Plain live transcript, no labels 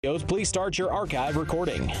Please start your archive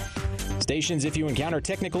recording. Stations, if you encounter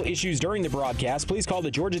technical issues during the broadcast, please call the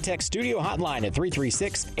Georgia Tech studio hotline at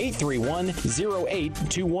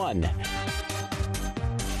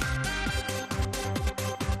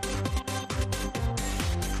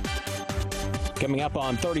Coming up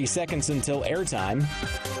on 30 seconds until airtime.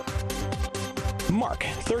 Mark,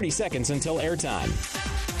 30 seconds until airtime.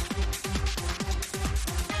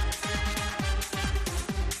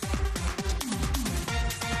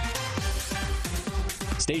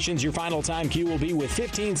 Stations, your final time cue will be with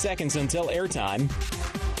 15 seconds until airtime.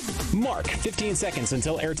 Mark, 15 seconds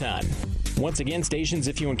until airtime. Once again, stations,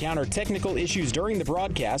 if you encounter technical issues during the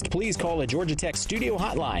broadcast, please call the Georgia Tech studio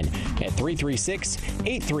hotline at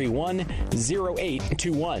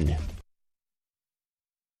 336-831-0821.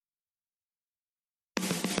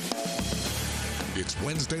 It's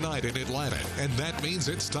Wednesday night in Atlanta, and that means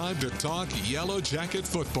it's time to talk Yellow Jacket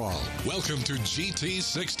football. Welcome to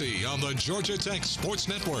GT60 on the Georgia Tech Sports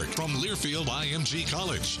Network from Learfield IMG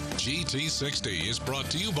College. GT60 is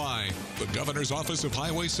brought to you by the Governor's Office of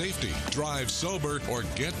Highway Safety. Drive sober or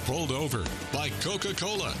get pulled over. By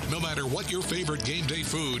Coca-Cola. No matter what your favorite game day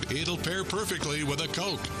food, it'll pair perfectly with a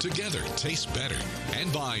Coke. Together, tastes better.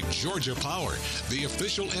 And by Georgia Power, the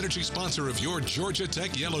official energy sponsor of your Georgia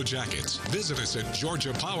Tech Yellow Jackets. Visit us at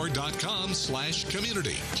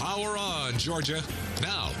georgiapower.com/community. Power on, Georgia.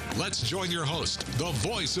 Now, let's join your host, the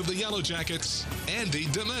voice of the Yellow Jackets, Andy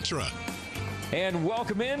Demetra. And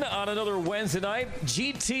welcome in on another Wednesday night,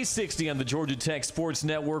 GT60 on the Georgia Tech Sports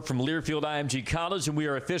Network from Learfield IMG College, and we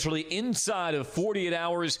are officially inside of 48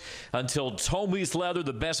 hours until Tommy's Leather,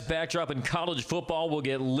 the best backdrop in college football, will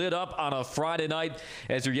get lit up on a Friday night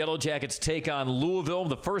as your Yellow Jackets take on Louisville.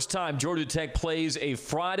 The first time Georgia Tech plays a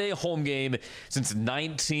Friday home game since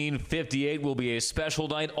 1958 will be a special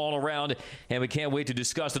night all around, and we can't wait to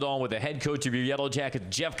discuss it all with the head coach of your Yellow Jackets,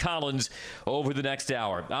 Jeff Collins, over the next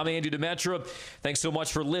hour. I'm Andy Demetra. Thanks so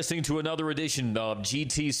much for listening to another edition of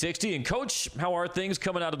GT60. And, Coach, how are things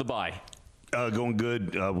coming out of the bye? Going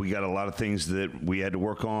good. We got a lot of things that we had to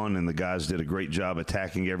work on, and the guys did a great job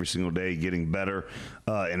attacking every single day, getting better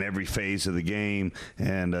in every phase of the game,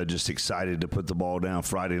 and just excited to put the ball down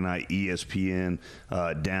Friday night, ESPN,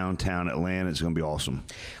 downtown Atlanta. It's going to be awesome.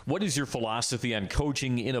 What is your philosophy on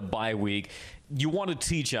coaching in a bye week? You want to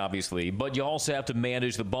teach, obviously, but you also have to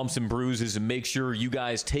manage the bumps and bruises and make sure you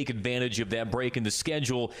guys take advantage of that break in the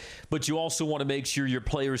schedule. But you also want to make sure your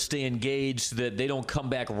players stay engaged so that they don't come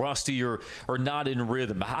back rusty or not in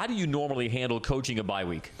rhythm. How do you normally handle coaching a bye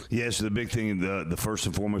week? Yeah, so the big thing, the first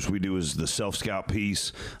and foremost we do is the self-scout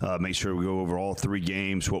piece. Make sure we go over all three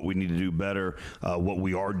games, what we need to do better, what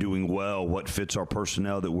we are doing well, what fits our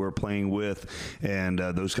personnel that we're playing with, and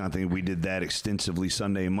those kind of things. We did that extensively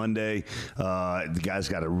Sunday and Monday. The guys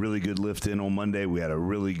got a really good lift in on Monday. We had a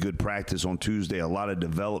really good practice on Tuesday, a lot of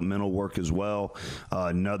developmental work as well.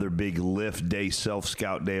 Another big lift day,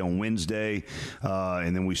 self-scout day on Wednesday.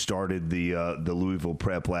 And then we started the Louisville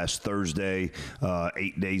prep last Thursday,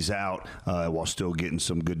 8 days out, while still getting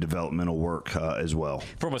some good developmental work as well.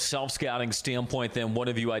 From a self-scouting standpoint, then, what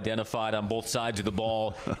have you identified on both sides of the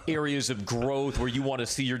ball, areas of growth where you want to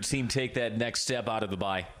see your team take that next step out of the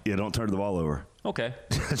bye? Yeah, don't turn the ball over. Okay.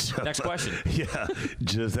 So, next question. Yeah,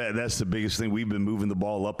 just that's the biggest thing. We've been moving the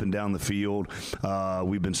ball up and down the field.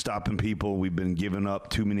 We've been stopping people. We've been giving up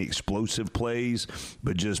too many explosive plays,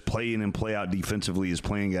 but just playing and play out defensively is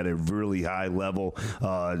playing at a really high level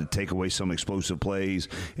to take away some explosive plays.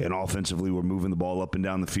 And offensively, we're moving the ball up and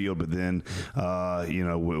down the field. But then,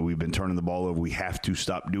 we've been turning the ball over. We have to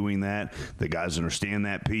stop doing that. The guys understand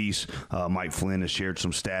that piece. Mike Flynn has shared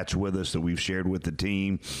some stats with us that we've shared with the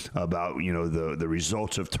team about, the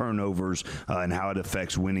results of turnovers and how it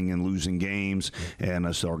affects winning and losing games.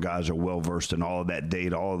 And so our guys are well versed in all of that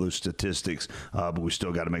data, all of those statistics. But we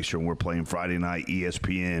still got to make sure when we're playing Friday night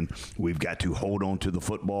ESPN, we've got to hold on to the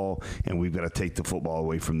football and we've got to take the football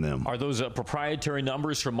away from them. Are those proprietary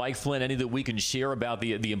numbers from Mike Flynn, any that we can share about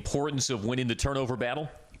the importance of winning the turnover battle?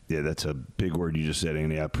 Yeah, that's a big word you just said,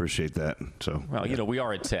 Andy. I appreciate that. So, well, we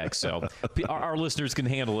are at Tech, so our listeners can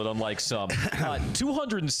handle it, unlike some.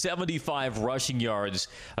 275 rushing yards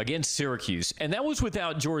against Syracuse, and that was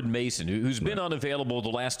without Jordan Mason, who's been unavailable the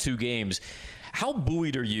last two games. How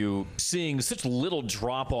buoyed are you seeing such little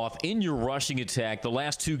drop-off in your rushing attack the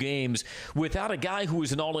last two games without a guy who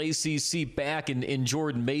is an all-ACC back in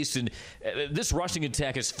Jordan Mason? This rushing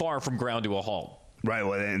attack is far from ground to a halt. Right,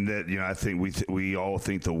 well, and that, I think we all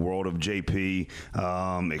think the world of JP.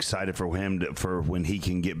 Excited for him for when he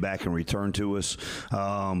can get back and return to us.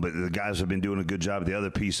 But the guys have been doing a good job. The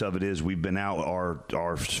other piece of it is we've been out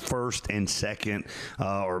our first and second,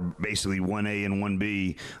 or basically 1A and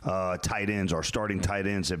 1B tight ends. Our starting tight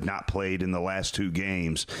ends have not played in the last 2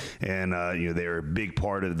 games, and they're a big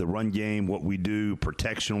part of the run game. What we do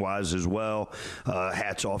protection wise as well.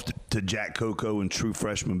 Hats off to Jack Coco and true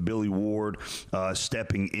freshman Billy Ward.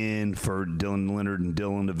 Stepping in for Dylan Leonard and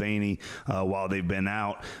Dylan Devaney while they've been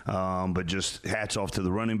out. But just hats off to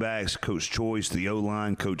the running backs, Coach Choice, the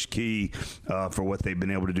O-line, Coach Key, for what they've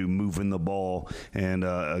been able to do moving the ball. And,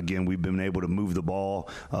 again, we've been able to move the ball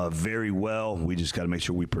very well. We just got to make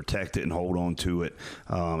sure we protect it and hold on to it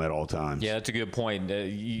at all times. Yeah, that's a good point.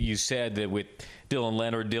 You said that with Dylan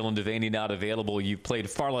Leonard, Dylan Devaney not available, you've played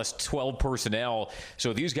far less 12 personnel.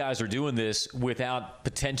 So these guys are doing this without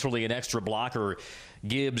potentially an extra blocker.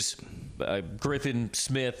 Gibbs, Griffin,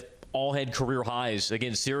 Smith, all had career highs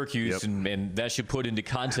against Syracuse, and that should put into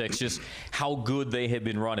context just how good they have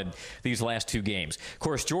been running these last 2 games. Of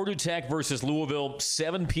course, Georgia Tech versus Louisville,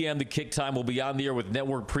 7 p.m. the kick time. Will be on the air with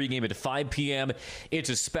network pregame at 5 p.m. It's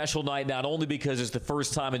a special night, not only because it's the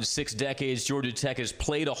first time in 6 decades Georgia Tech has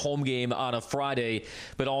played a home game on a Friday,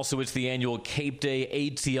 but also it's the annual Cape Day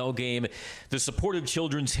ATL game. The support of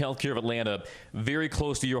Children's Healthcare of Atlanta, very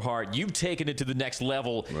close to your heart. You've taken it to the next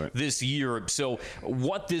level this year. So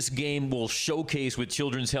what this game will showcase with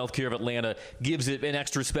Children's Healthcare of Atlanta gives it an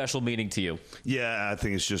extra special meaning to you. Yeah, I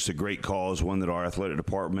think it's just a great cause, one that our athletic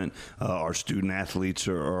department, our student athletes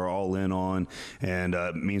are all in on, and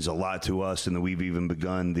it means a lot to us. And that we've even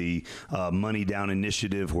begun the Money Down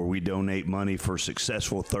initiative, where we donate money for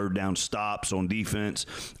successful third down stops on defense,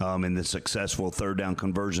 and the successful third down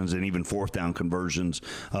conversions and even fourth down conversions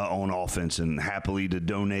on offense, and happily to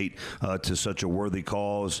donate to such a worthy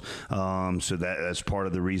cause. So that's part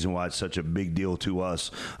of the reason why it's such a big deal to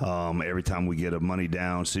us. Every time we get a money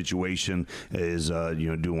down situation is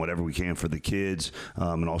doing whatever we can for the kids,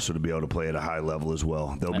 and also to be able to play at a high level as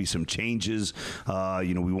well. There'll be some changes.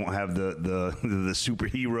 We won't have the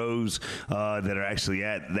superheroes that are actually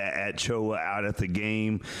at Choa out at the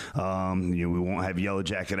game. We won't have Yellow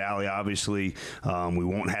Jacket Alley, obviously. We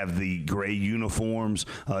won't have the gray uniforms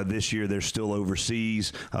this year. They're still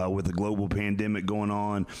overseas with the global pandemic going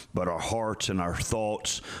on, but our hearts and our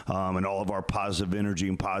thoughts and all of our positive energy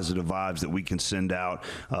and positive vibes that we can send out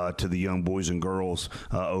to the young boys and girls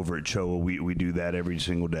over at Choa, we do that every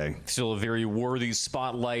single day. Still a very worthy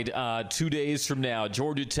spotlight 2 days from now.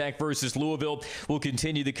 Georgia Tech versus Louisville. We'll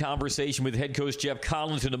continue the conversation with head coach Jeff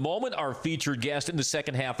Collins in a moment. Our featured guest in the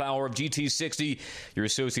second half hour of GT60, your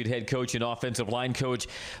associate head coach and offensive line coach,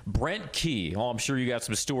 Brent Key. Oh, I'm sure you got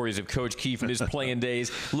some stories of Coach Key from his playing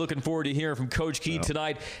days. Looking forward to hearing from Coach Key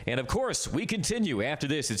tonight. And, of course, we continue after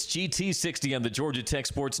this. It's GT60 on the Georgia Tech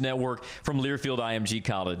Sports Network from Learfield IMG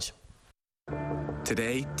College.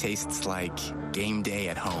 Today tastes like game day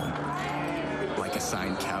at home, like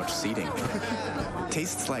assigned couch seating.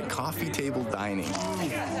 Tastes like coffee table dining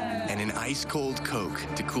and an ice-cold Coke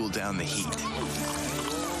to cool down the heat.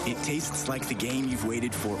 It tastes like the game you've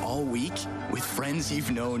waited for all week with friends you've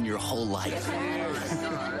known your whole life.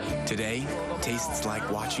 Today tastes like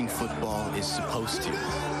watching football is supposed to.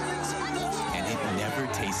 And it never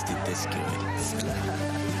tasted this good.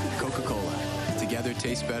 Coca-Cola. Together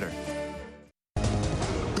tastes better.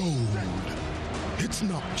 Gold. It's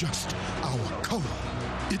not just our color.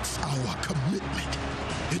 It's our commitment.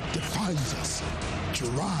 It defines us,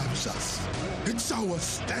 drives us. It's our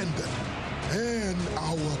standard and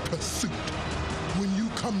our pursuit. When you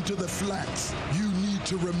come to the flats, you need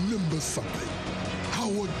to remember something.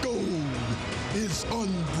 Our gold is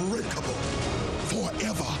unbreakable.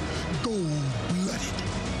 Forever gold-blooded.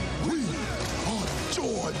 We are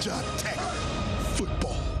Georgia Tech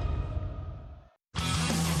football.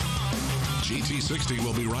 GT60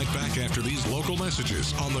 will be right back after these local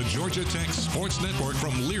messages on the Georgia Tech Sports Network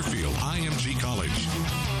from Learfield IMG College.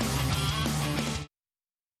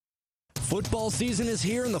 Football season is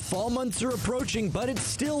here and the fall months are approaching, but it's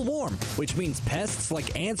still warm, which means pests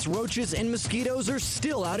like ants, roaches, and mosquitoes are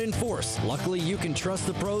still out in force. Luckily, you can trust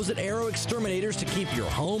the pros at Arrow Exterminators to keep your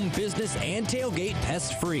home, business, and tailgate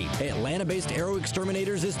pest-free. Atlanta-based Arrow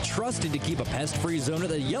Exterminators is trusted to keep a pest-free zone at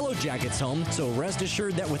the Yellow Jackets home, so rest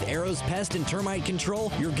assured that with Arrow's pest and termite control,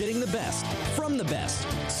 you're getting the best from the best.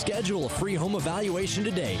 Schedule a free home evaluation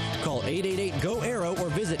today. Call 888-GO-ARROW or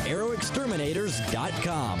visit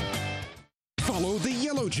arrowexterminators.com. Follow the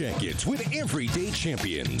Yellow Yellow Jackets with Everyday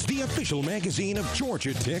Champions, the official magazine of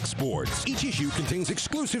Georgia Tech Sports. Each issue contains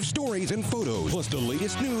exclusive stories and photos, plus the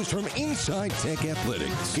latest news from inside Tech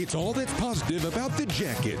athletics. It's all that's positive about the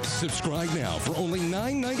Jackets. Subscribe now for only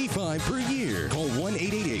 $9.95 per year. Call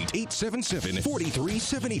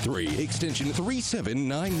 1-888-877-4373, extension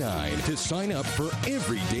 3799 to sign up for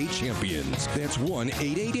Everyday Champions. That's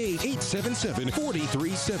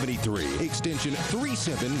 1-888-877-4373, extension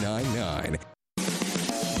 3799.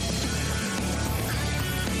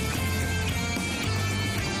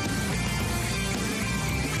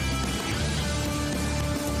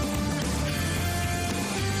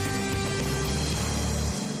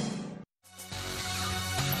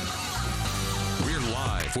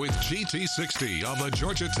 With GT60 on the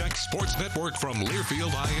Georgia Tech Sports Network from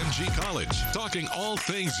Learfield IMG College, talking all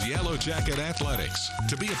things Yellow Jacket athletics.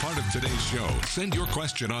 To be a part of today's show, send your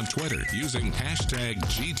question on Twitter using hashtag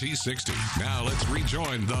GT60. Now let's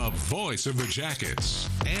rejoin the voice of the Jackets,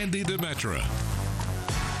 Andy Demetra.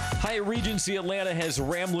 Hyatt Regency Atlanta has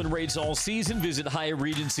Ramblin' rates all season. Visit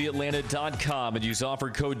HyattRegencyAtlanta.com and use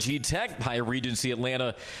offer code GTech. Hyatt Regency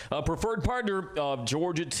Atlanta, a preferred partner of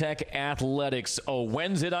Georgia Tech Athletics.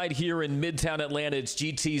 Wednesday night here in Midtown Atlanta, it's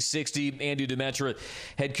GT60. Andy Demetra,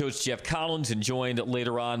 head coach Jeff Collins, and joined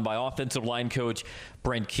later on by offensive line coach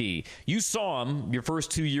Brent Key. You saw him your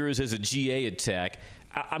first 2 years as a GA at Tech.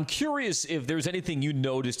 I'm curious if there's anything you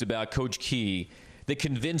noticed about Coach Key that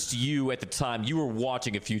convinced you at the time you were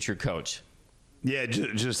watching a future coach. Yeah,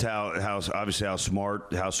 just how obviously how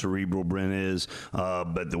smart, how cerebral Brent is,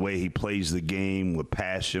 but the way he plays the game with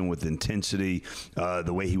passion, with intensity,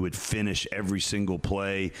 the way he would finish every single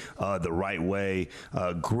play the right way.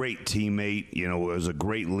 Great teammate, was a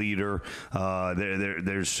great leader.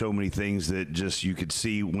 There's so many things that just you could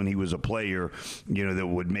see when he was a player, that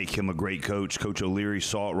would make him a great coach. Coach O'Leary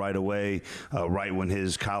saw it right away, right when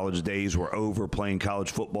his college days were over playing college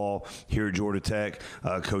football here at Georgia Tech.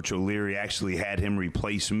 Coach O'Leary actually had him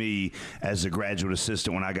replace me as a graduate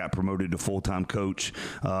assistant when I got promoted to full-time coach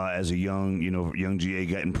as a young GA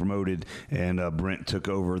getting promoted, and Brent took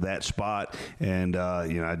over that spot. And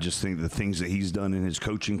I just think the things that he's done in his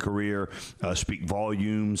coaching career speak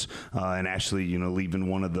volumes, and actually leaving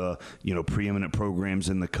one of the preeminent programs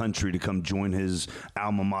in the country to come join his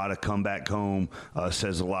alma mater, come back home,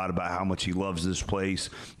 says a lot about how much he loves this place,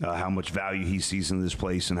 how much value he sees in this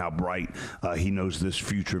place, and how bright he knows this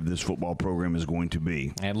future of this football program is going to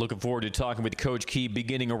be. And looking forward to talking with Coach Key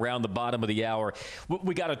beginning around the bottom of the hour.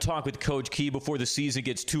 We got to talk with Coach Key before the season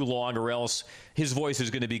gets too long, or else his voice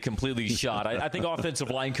is going to be completely shot. I think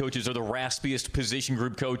offensive line coaches are the raspiest position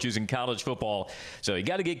group coaches in college football. So you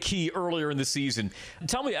got to get Key earlier in the season.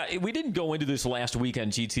 Tell me, we didn't go into this last week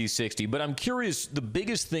on GT60, but I'm curious, the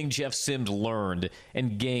biggest thing Jeff Sims learned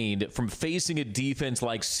and gained from facing a defense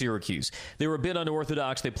like Syracuse. They were a bit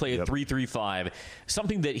unorthodox. They play a 3-3-5.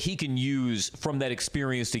 Something that he can use from that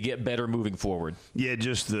experience to get better moving forward. Yeah,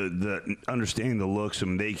 just the understanding the looks. I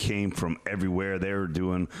mean, they came from everywhere. They were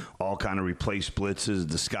doing all kind of replace blitzes,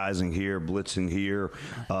 disguising here, blitzing here,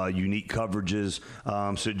 unique coverages.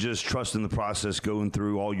 So just trusting the process, going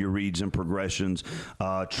through all your reads and progressions,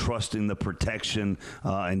 trusting the protection,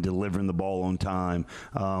 and delivering the ball on time.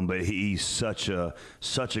 But he's such a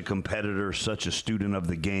competitor, such a student of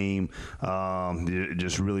the game.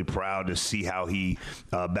 Just really proud to see how he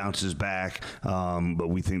bounces back. But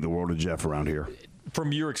we think the world of Jeff around here.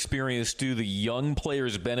 From your experience, do the young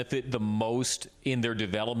players benefit the most in their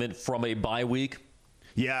development from a bye week?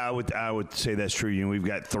 Yeah, I would say that's true. We've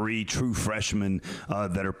got 3 true freshmen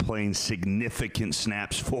that are playing significant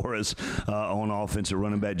snaps for us on offense.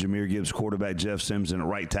 Running back Jahmyr Gibbs, quarterback Jeff Sims, and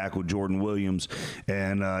right tackle Jordan Williams.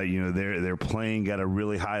 And they're playing at a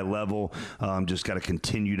really high level. Just got to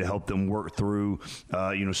continue to help them work through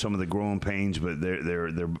some of the growing pains. But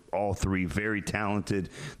they're all 3 very talented.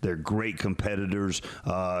 They're great competitors.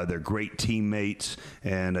 They're great teammates,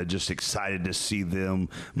 and just excited to see them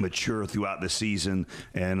mature throughout the season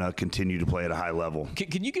and continue to play at a high level.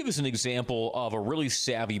 Can you give us an example of a really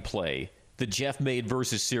savvy play that Jeff made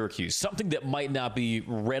versus Syracuse? Something that might not be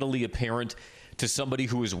readily apparent to somebody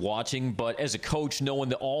who is watching, but as a coach, knowing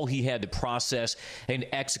that all he had to process and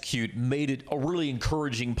execute made it a really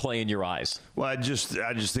encouraging play in your eyes? Well, I just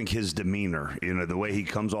think his demeanor, the way he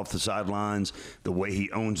comes off the sidelines, the way he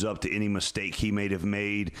owns up to any mistake he may have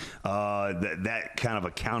made, that kind of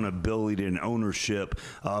accountability and ownership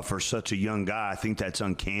for such a young guy, I think that's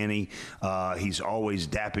uncanny. He's always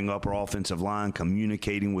dapping up our offensive line,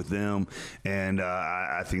 communicating with them, and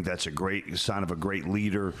I think that's a great sign of a great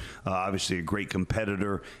leader, obviously a great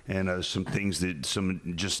competitor, and some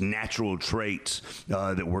just natural traits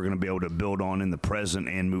that we're going to be able to build on in the present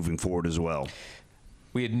and moving forward as well.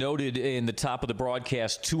 We had noted in the top of the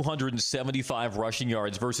broadcast 275 rushing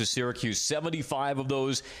yards versus Syracuse. 75 of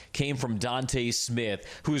those came from Dante Smith,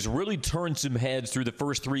 who has really turned some heads through the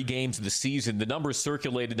first 3 games of the season. The numbers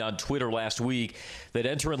circulated on Twitter last week that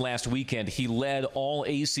entering last weekend, he led all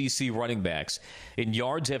ACC running backs in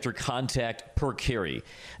yards after contact per carry.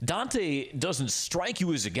 Dante doesn't strike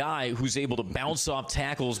you as a guy who's able to bounce off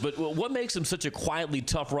tackles, but what makes him such a quietly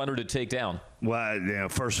tough runner to take down? Well,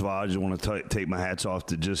 first of all, I just want to take my hats off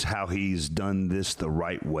to just how he's done this the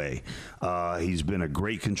right way. He's been a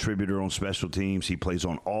great contributor on special teams. He plays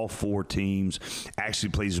on all 4 teams, actually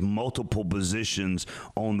plays multiple positions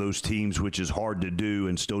on those teams, which is hard to do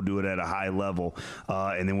and still do it at a high level.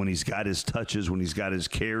 And then when he's got his touches, when he's got his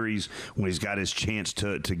carries, when he's got his chance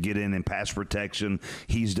to get in pass protection,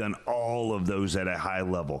 he's done all of those at a high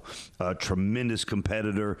level. Tremendous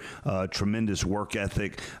competitor, tremendous work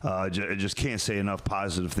ethic. Just can't say enough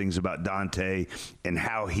positive things about Dante and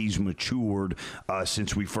how he's matured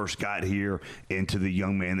since we first got here into the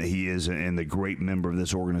young man that he is and the great member of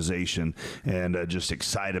this organization, and just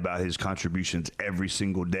excited about his contributions every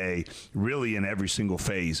single day, really in every single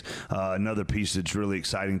phase. Another piece that's really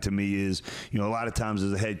exciting to me is, a lot of times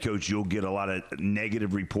as a head coach, you'll get a lot of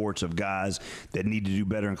negative reports of guys that need to do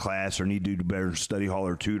better in class or need to do better in study hall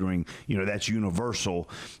or tutoring. That's universal,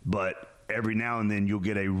 but every now and then you'll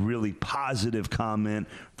get a really positive comment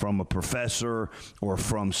from a professor or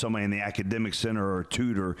from somebody in the academic center or a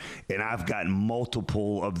tutor, and I've gotten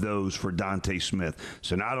multiple of those for Dante Smith.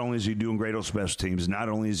 So not only is he doing great on special teams, not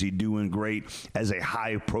only is he doing great as a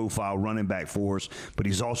high-profile running back for us, but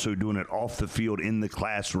he's also doing it off the field in the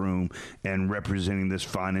classroom and representing this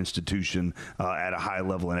fine institution at a high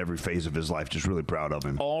level in every phase of his life. Just really proud of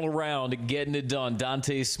him. All around, getting it done.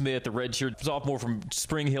 Dante Smith, the redshirt sophomore from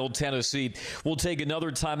Spring Hill, Tennessee. We'll take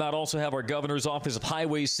another timeout. Also have our governor's office of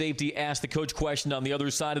highway safety ask the coach question on the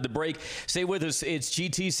other side of the break. Stay with us. It's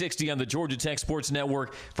GT60 on the Georgia Tech Sports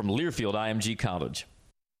Network from Learfield IMG College.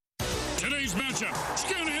 Today's matchup,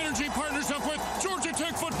 Skin Energy partners up with Georgia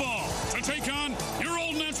Tech football to take on your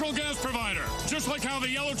old natural gas provider. Just like how the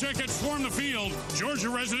Yellow Jackets swarm the field, Georgia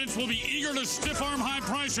residents will be eager to stiff-arm high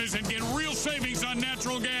prices and get real savings on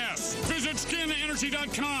natural gas. Visit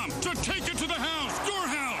skinenergy.com to take it to the house, your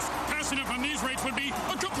house. Passing up on these rates would be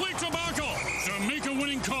a complete debacle. So make a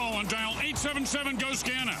winning call and dial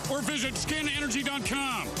 877-GO-SCANA or visit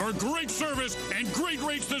skinenergy.com for great service and great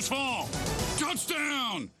rates this fall.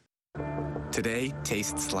 Touchdown! Today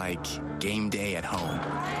tastes like game day at home.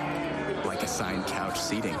 Like assigned couch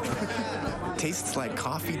seating. Tastes like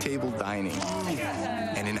coffee table dining.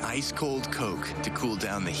 And an ice-cold Coke to cool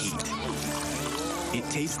down the heat. It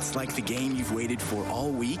tastes like the game you've waited for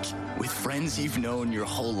all week with friends you've known your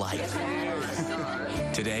whole life.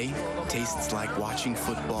 Today tastes like watching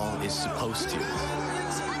football is supposed to.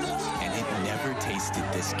 And it never tasted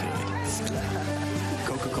this good.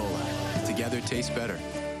 Coca-Cola. Together tastes better.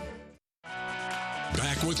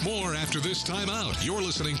 Back with more after this timeout. You're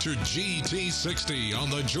listening to GT60 on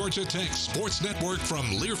the Georgia Tech Sports Network from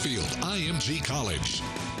Learfield IMG College.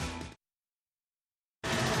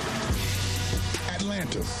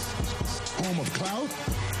 Atlanta, home of clout,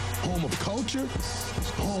 home of culture,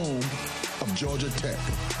 home of Georgia Tech.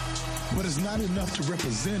 But it's not enough to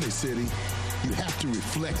represent a city. You have to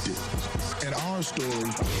reflect it. And our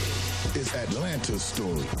story is Atlanta's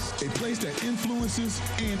story. A place that influences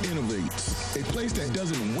and innovates. A place that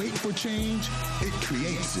doesn't wait for change, it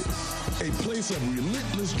creates it. A place of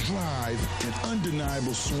relentless drive and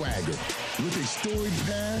undeniable swagger. With a storied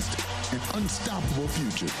past and unstoppable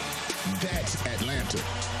future. That's Atlanta.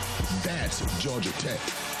 That's Georgia Tech.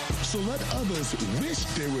 So let others wish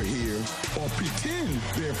they were here or pretend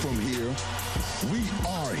they're from here. We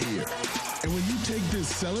are here. And when you take this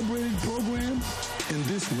celebrated program in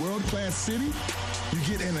this world-class city, you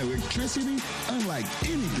get an electricity unlike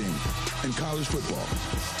anything in college football.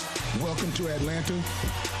 Welcome to Atlanta,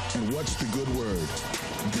 and what's the good word?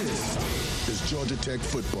 This is Georgia Tech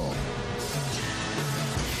football.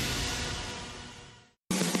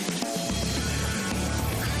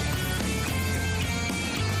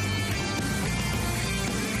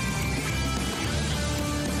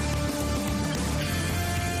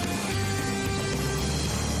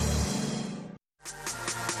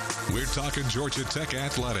 Talking Georgia Tech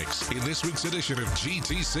athletics in this week's edition of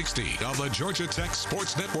GT60 on the Georgia Tech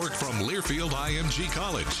Sports Network from Learfield IMG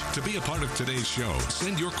College. To be a part of today's show,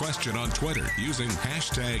 send your question on Twitter using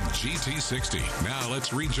hashtag GT60. Now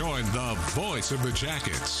let's rejoin the voice of the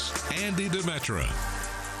Jackets, Andy Demetra.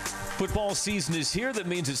 Football season is here. That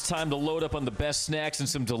means it's time to load up on the best snacks and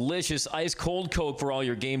some delicious ice-cold Coke for all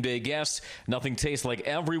your game day guests. Nothing tastes like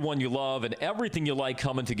everyone you love and everything you like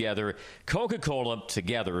coming together. Coca-Cola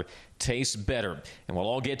together tastes better. And we'll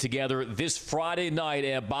all get together this Friday night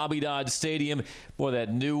at Bobby Dodd Stadium. Boy,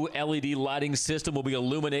 that new LED lighting system will be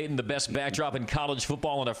illuminating the best backdrop in college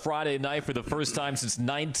football on a Friday night for the first time since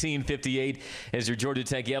 1958 as your Georgia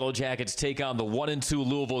Tech Yellow Jackets take on the 1-2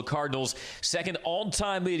 Louisville Cardinals. Second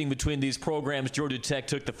all-time meeting between these programs. Georgia Tech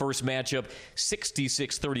took the first matchup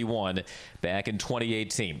 66-31 back in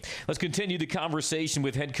 2018. Let's continue the conversation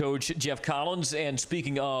with head coach Jeff Collins. And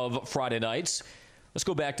speaking of Friday nights, let's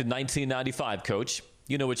go back to 1995, Coach.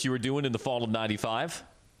 You know what you were doing in the fall of 95?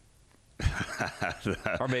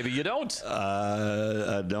 Or maybe you don't.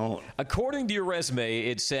 I don't. According to your resume,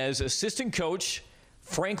 it says assistant coach,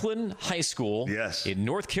 Franklin High School in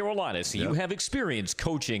North Carolina. So you have experience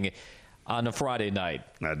coaching on a Friday night.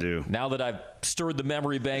 I do. Now that I've stirred the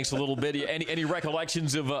memory banks a little bit, any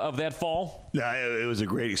recollections of that fall? Yeah, it was a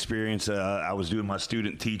great experience. I was doing my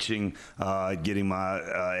student teaching, getting my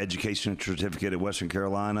education certificate at Western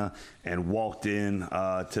Carolina, and walked in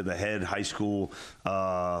to the head high school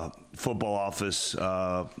football office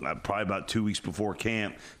probably about 2 weeks before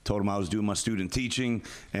camp. Told them I was doing my student teaching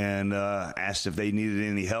and asked if they needed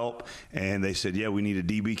any help. And they said, yeah, we need a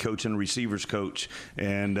DB coach and a receivers coach.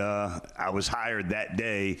 And I was hired that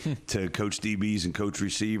day to coach DBs and coach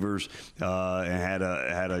receivers, and had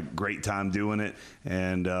a great time doing it.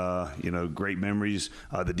 And great memories.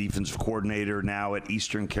 The defensive coordinator now at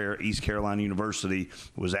East Carolina University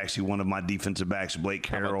was actually one of my defensive backs, Blake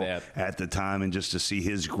Carroll, at the time, and just to see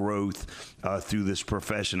his growth through this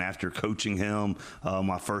profession after coaching him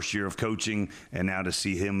my first year of coaching, and now to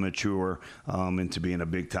see him mature into being a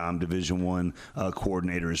big-time Division I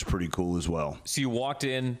coordinator is pretty cool as well. So you walked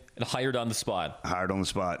in and hired on the spot. Hired on the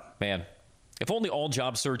spot. Man. If only all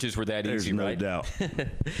job searches were that easy, right? There's no doubt.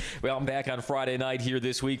 Well, I'm back on Friday night here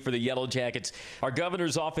this week for the Yellow Jackets. Our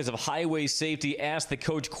governor's office of highway safety asked the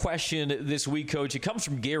coach question this week, Coach. It comes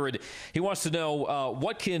from Garrett. He wants to know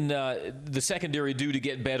what can the secondary do to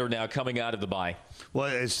get better now coming out of the bye? Well,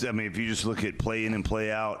 if you just look at play in and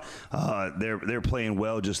play out, they're playing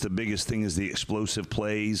well. Just the biggest thing is the explosive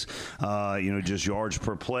plays. Just yards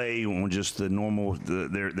per play, just the normal.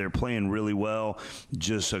 They're playing really well.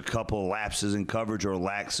 Just a couple lapses in coverage or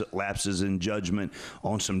lapses in judgment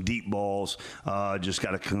on some deep balls. Just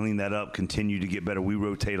got to clean that up, continue to get better. We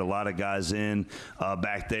rotate a lot of guys in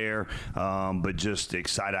back there, but just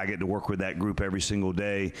excited. I get to work with that group every single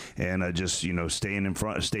day, and staying in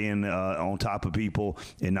front, staying on top of people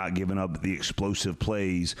and not giving up the explosive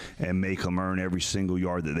plays and make them earn every single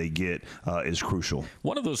yard that they get is crucial.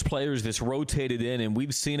 One of those players that's rotated in, and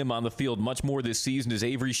we've seen him on the field much more this season, is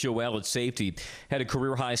Avery Shoel at safety. Had a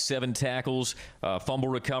career-high 7 tackles, fumble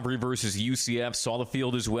recovery versus UCF, saw the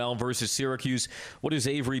field as well versus Syracuse. What has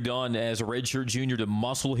Avery done as a redshirt junior to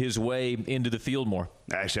muscle his way into the field more?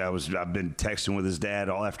 Actually, I've been texting with his dad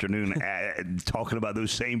all afternoon, talking about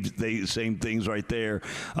those same things right there.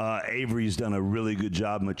 Avery's done a really good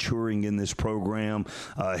job maturing in this program.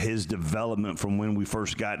 His development from when we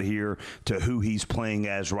first got here to who he's playing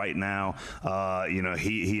as right now.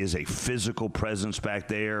 He is a physical presence back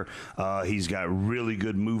there. He's got really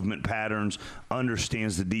good movement patterns,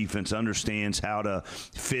 understands the defense, understands how to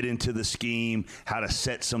fit into the scheme, how to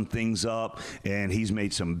set some things up, and he's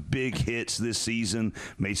made some big hits this season,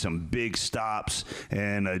 made some big stops,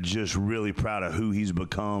 and just really proud of who he's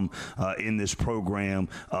become in this program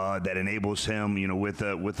that enables him, with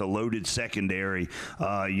a loaded secondary,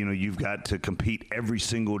 you've got to compete every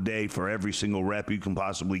single day for every single rep you can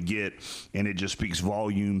possibly get, and it just speaks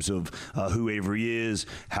volumes of who Avery is,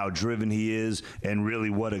 how driven he is, and really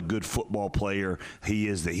what a good football player he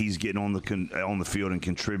is, that he's getting on the field and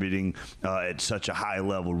contributing at such a high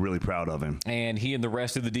level. Really proud of him. And he and the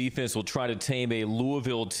rest of the defense will try to tame a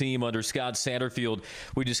Louisville team under Scott Satterfield.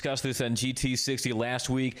 We discussed this on GT60 last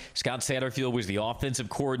week. Scott Satterfield was the offensive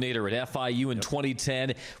coordinator at FIU in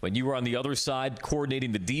 2010 when you were on the other side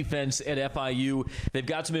coordinating the defense at FIU. They've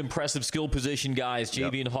got some impressive skill position guys,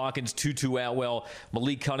 Javian Hawkins, Tutu Atwell,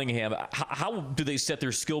 Malik Cunningham. How do they set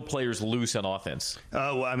their skill players loose on offense?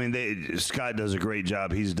 Scott does a great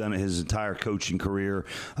job. He's done it his entire coaching career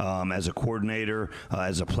as a coordinator,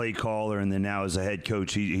 as a play caller, and then now as a head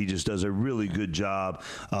coach. He just does a really good job,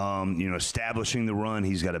 establishing the run.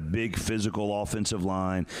 He's got a big physical offensive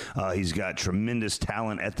line. He's got tremendous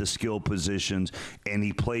talent at the skill positions, and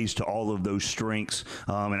he plays to all of those strengths.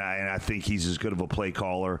 And I think he's as good of a play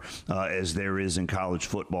caller as there is in college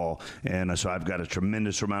football. And so I've got a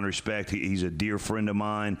tremendous amount of respect. He's a dear friend of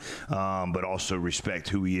mine, but also respect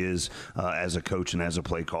who he is as a coach and as a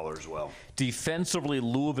play caller as well. Defensively,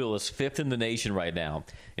 Louisville is 5th in the nation right now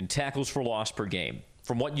in tackles for loss per game.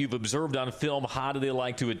 From what you've observed on film, how do they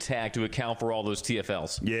like to attack to account for all those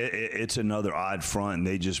TFLs? Yeah, it's another odd front, and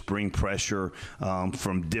they just bring pressure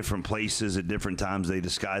from different places at different times. They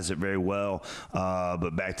disguise it very well.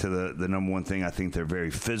 But back to the number one thing, I think they're very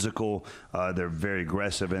physical, they're very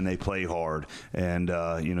aggressive, and they play hard. And,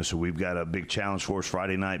 so we've got a big challenge for us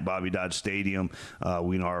Friday night, Bobby Dodd Stadium.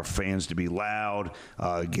 We know our fans to be loud,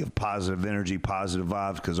 give positive energy, positive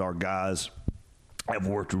vibes, because our guys have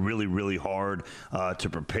worked really, really hard to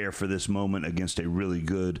prepare for this moment against a really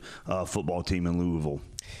good football team in Louisville.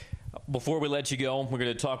 Before we let you go, we're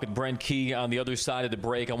going to talk with Brent Key on the other side of the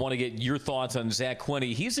break. I want to get your thoughts on Zach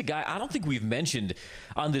Quinney. He's a guy I don't think we've mentioned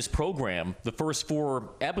on this program the first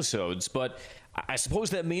 4 episodes, but I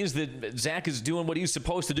suppose that means that Zach is doing what he's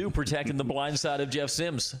supposed to do, protecting the blind side of Jeff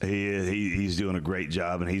Sims. He's doing a great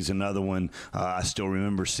job, and he's another one. I still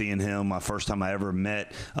remember seeing him. My first time I ever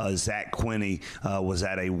met Zach Quinney was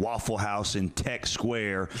at a Waffle House in Tech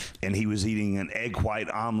Square, and he was eating an egg white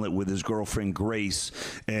omelet with his girlfriend Grace.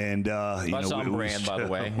 And that's on brand, by the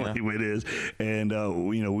way. Yeah. It is. And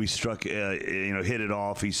we struck, hit it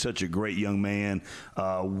off. He's such a great young man.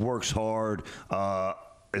 Works hard.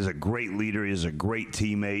 Is a great leader. He is a great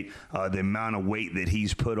teammate. The amount of weight that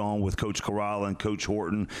he's put on with Coach Corrala and Coach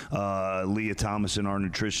Horton, Leah Thomas in our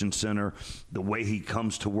nutrition center, the way he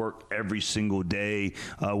comes to work every single day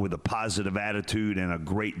with a positive attitude and a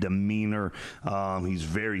great demeanor. He's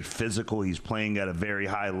very physical. He's playing at a very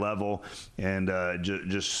high level, and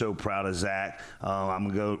just so proud of Zach. I'm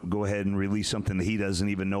going to go ahead and release something that he doesn't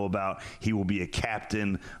even know about. He will be a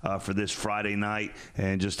captain for this Friday night,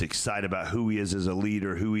 and just excited about who he is as a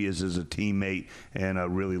leader, who he is as a teammate, and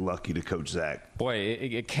really lucky to coach Zach. Boy,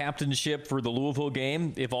 a captainship for the Louisville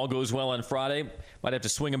game, if all goes well on Friday. Might have to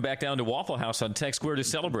swing him back down to Waffle House on Tech Square to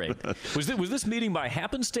celebrate. Was this meeting by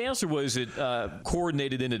happenstance, or was it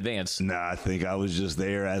coordinated in advance? No, I think I was just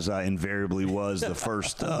there, as I invariably was the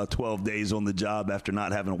first 12 days on the job after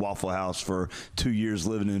not having a Waffle House for 2 years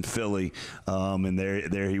living in Philly. And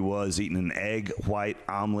there he was eating an egg white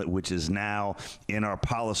omelet, which is now in our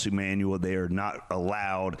policy manual. They are not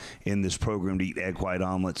allowed in this program to eat egg white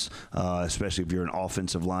omelets, especially if you're an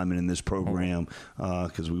offensive lineman in this program,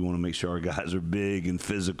 because we want to make sure our guys are big and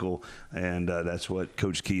physical, and that's what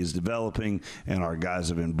Coach Key is developing, and our guys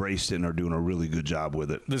have embraced it and are doing a really good job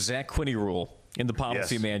with it. The Zach Quinney rule in the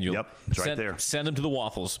policy manual. Yep, it's right there. Send them to the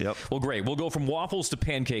waffles. Yep. Well, great. We'll go from waffles to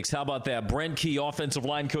pancakes. How about that? Brent Key, offensive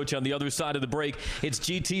line coach, on the other side of the break. It's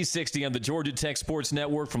GT60 on the Georgia Tech Sports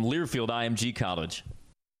Network from Learfield IMG College.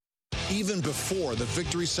 Even before the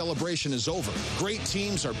victory celebration is over, great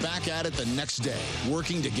teams are back at it the next day,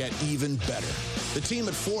 working to get even better. The team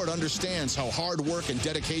at Ford understands how hard work and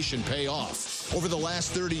dedication pay off. Over the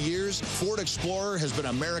last 30 years, Ford Explorer has been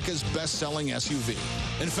America's best-selling SUV.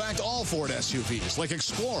 In fact, all Ford SUVs, like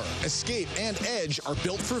Explorer, Escape, and Edge, are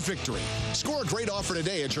built for victory. Score a great offer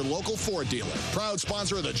today at your local Ford dealer. Proud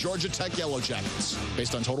sponsor of the Georgia Tech Yellow Jackets.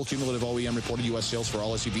 Based on total cumulative OEM reported U.S. sales for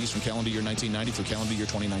all SUVs from calendar year 1990 through calendar year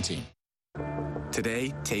 2019.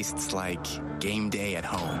 Today tastes like game day at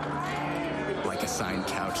home. Like assigned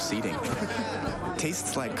couch seating.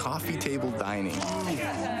 Tastes like coffee table dining.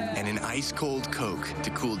 And an ice-cold Coke to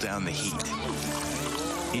cool down the heat.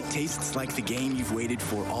 It tastes like the game you've waited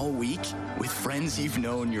for all week with friends you've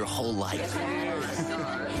known your whole life.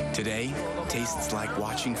 Today tastes like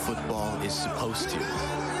watching football is supposed to.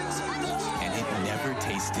 And it never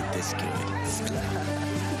tasted this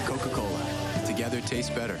good. Coca-Cola. Together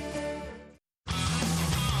tastes better.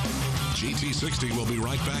 GT60 will be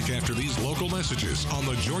right back after these local messages on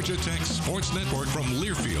the Georgia Tech Sports Network from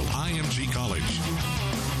Learfield IMG College.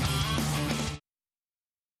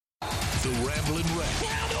 The Ramblin' Wreck.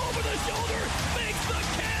 Down over the shoulder, makes the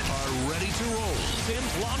catch. Are ready to roll.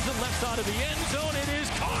 Sims lobs it left side of the end zone. It is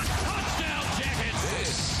caught. Touchdown, Jackets.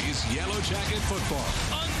 This is Yellow Jacket football.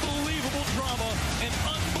 Unbelievable drama and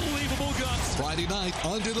unbelievable guts. Friday night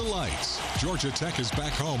under the lights. Georgia Tech is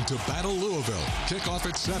back home to battle Louisville. Kickoff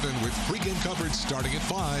at 7 with pregame coverage starting at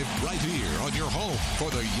 5 right here on your home for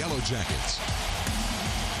the Yellow Jackets.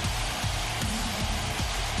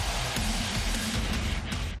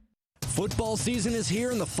 Football season is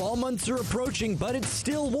here and the fall months are approaching, but it's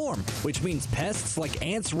still warm, which means pests like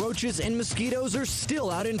ants, roaches, and mosquitoes are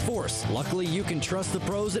still out in force. Luckily, you can trust the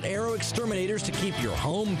pros at Arrow Exterminators to keep your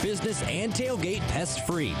home, business, and tailgate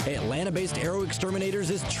pest-free. Atlanta-based Arrow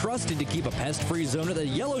Exterminators is trusted to keep a pest-free zone at the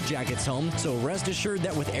Yellow Jackets home, so rest assured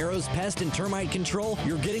that with Arrow's pest and termite control,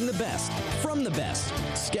 you're getting the best from the best.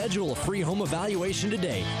 Schedule a free home evaluation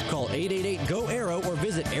today. Call 888-GO-ARROW or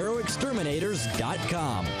visit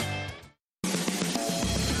arrowexterminators.com.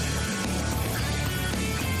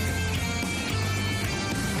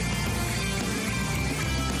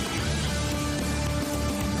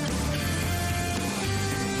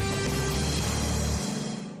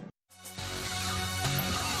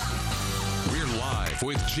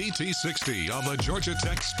 With GT60 on the Georgia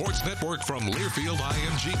Tech Sports Network from Learfield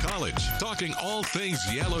IMG College, talking all things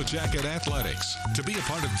Yellow Jacket athletics. To be a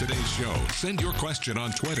part of today's show, send your question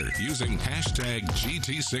on Twitter using hashtag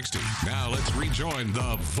GT60. Now let's rejoin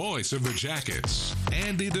the voice of the Jackets,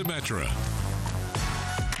 Andy Demetra.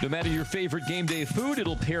 No matter your favorite game day food,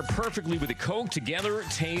 it'll pair perfectly with a Coke. Together, it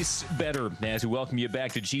tastes better. As we welcome you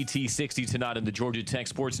back to GT60 tonight on the Georgia Tech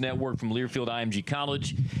Sports Network from Learfield IMG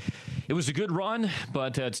College. It was a good run,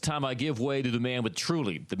 but it's time I give way to the man with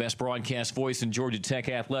truly the best broadcast voice in Georgia Tech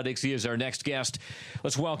athletics. He is our next guest.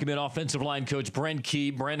 Let's welcome in offensive line coach Brent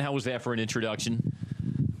Key. Brent, how was that for an introduction?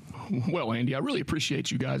 Well, Andy, I really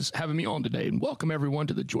appreciate you guys having me on today, and welcome everyone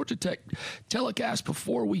to the Georgia Tech telecast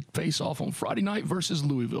before we face off on Friday night versus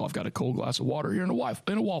Louisville. I've got a cold glass of water here in a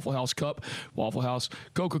Waffle House cup. Waffle House,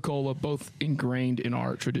 Coca-Cola, both ingrained in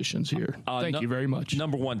our traditions here. Thank you very much.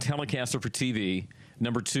 Number one, telecaster for TV.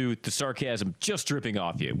 Number two, the sarcasm just dripping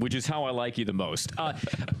off you, which is how I like you the most.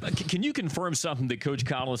 Can you confirm something that Coach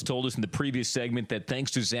Collins told us in the previous segment, that thanks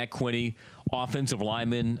to Zach Quinney, offensive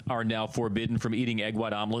linemen are now forbidden from eating egg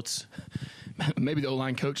white omelets? Maybe the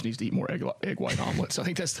O-line coach needs to eat more egg white omelets. I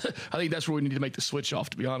think that's where we need to make the switch off,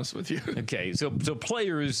 to be honest with you. Okay, so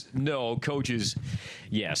players, no. Coaches,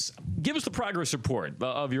 yes. Give us the progress report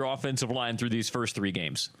of your offensive line through these first three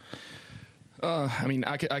games.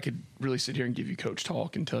 I could really sit here and give you coach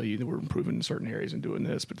talk and tell you that we're improving in certain areas and doing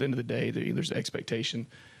this. But at the end of the day, there's an expectation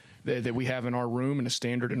that we have in our room and a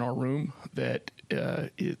standard in our room that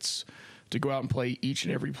it's to go out and play each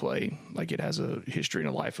and every play like it has a history and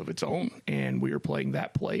a life of its own. And we are playing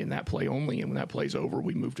that play and that play only. And when that play's over,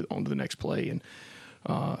 we move on to the next play. And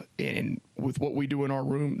with what we do in our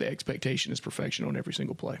room, the expectation is perfection on every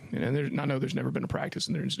single play. And I know there's never been a practice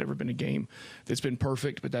and there's never been a game that's been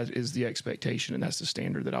perfect, but that is the expectation, and that's the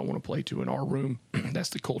standard that I want to play to in our room. That's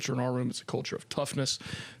the culture in our room. It's a culture of toughness,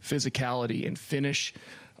 physicality, and finish.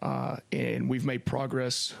 And we've made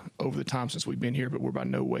progress over the time since we've been here, but we're by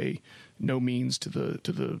no means to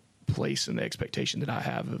the place and the expectation that I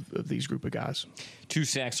have of these group of guys. 2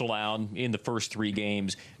 sacks allowed in the first 3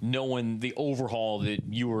 games, knowing the overhaul that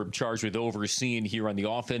you were charged with overseeing here on the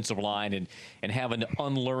offensive line and having to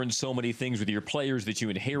unlearn so many things with your players that you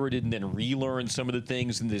inherited and then relearn some of the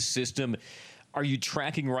things in this system. Are you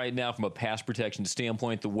tracking right now from a pass protection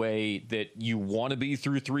standpoint the way that you want to be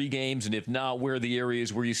through 3 games? And if not, where are the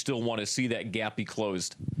areas where you still want to see that gap be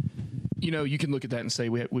closed? You can look at that and say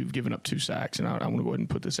we've given up 2 sacks, and I want to go ahead and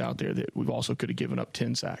put this out there that we've also could have given up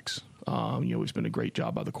 10 sacks. It's been a great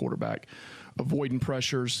job by the quarterback avoiding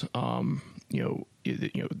pressures.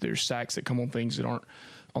 There's sacks that come on things that aren't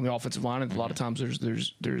on the offensive line, and a lot of times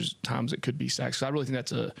there's times it could be sacks. So I really think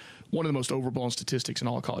that's one of the most overblown statistics in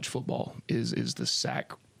all of college football is the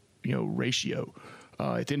sack ratio.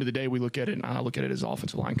 At the end of the day, we look at it, and I look at it as an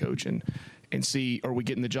offensive line coach and see, are we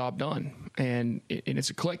getting the job done? And it's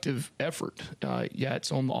a collective effort.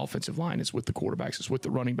 It's on the offensive line. It's with the quarterbacks. It's with the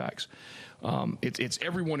running backs. It's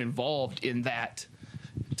everyone involved in that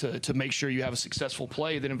to make sure you have a successful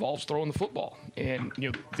play that involves throwing the football. And,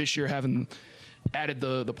 this year having added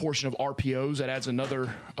the portion of RPOs, that adds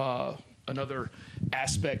another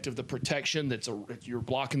aspect of the protection. You're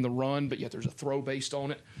blocking the run, but yet there's a throw based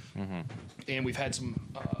on it. Mm-hmm. And we've had some,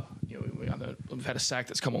 we've had a sack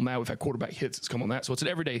that's come on that. We've had quarterback hits that's come on that. So it's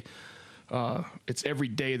every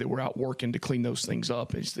day that we're out working to clean those things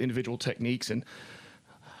up. It's the individual techniques and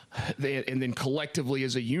then collectively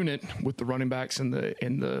as a unit with the running backs and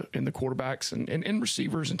the quarterbacks and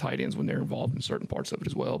receivers and tight ends when they're involved in certain parts of it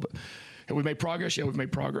as well. But have we made progress? Yeah, we've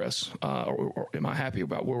made progress. Or am I happy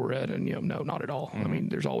about where we're at? And no, not at all. Mm-hmm. I mean,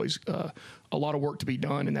 there's always a lot of work to be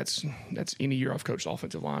done, and that's any year I've coached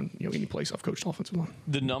offensive line. Any place I've coached offensive line.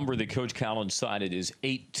 The number that Coach Collins cited is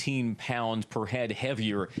 18 pounds per head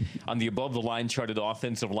heavier on the above-the-line charted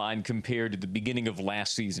offensive line compared to the beginning of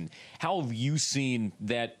last season. How have you seen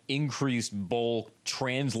that increased bulk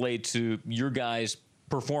translate to your guys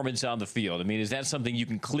performance on the field? I mean, is that something you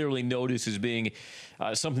can clearly notice as being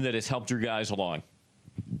something that has helped your guys along?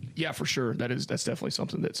 Yeah, for sure. That's definitely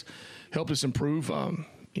something that's helped us improve.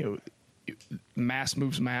 Mass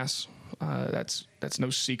moves mass. That's no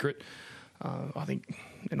secret. I think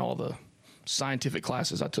in all the scientific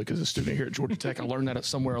classes I took as a student here at Georgia Tech, I learned that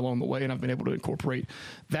somewhere along the way, and I've been able to incorporate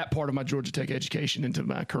that part of my Georgia Tech education into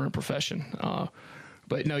my current profession.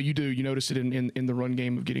 But no, you do. You notice it in the run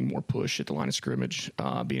game of getting more push at the line of scrimmage,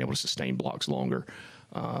 being able to sustain blocks longer.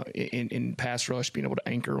 In pass rush, being able to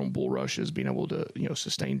anchor on bull rushes, being able to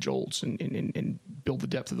sustain jolts and build the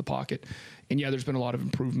depth of the pocket. And yeah, there's been a lot of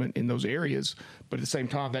improvement in those areas, but at the same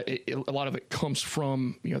time, a lot of it comes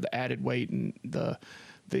from the added weight and the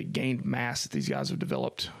gained mass that these guys have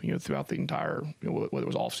developed throughout the entire whether it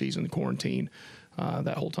was off season, the quarantine.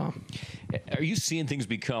 That whole time. Are you seeing things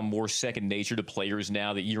become more second nature to players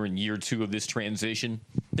now that you're in year 2 of this transition?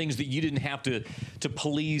 Things that you didn't have to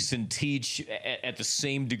police and teach at the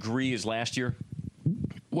same degree as last year?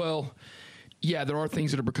 Well, yeah, there are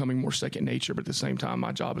things that are becoming more second nature, but at the same time,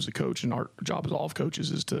 my job as a coach and our job as all of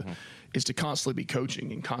coaches is to constantly be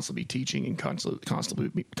coaching and constantly be teaching and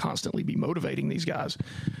constantly be motivating these guys.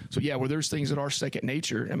 So yeah, where there's things that are second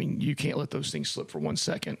nature, I mean, you can't let those things slip for 1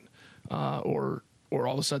 second. Or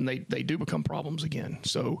all of a sudden they do become problems again.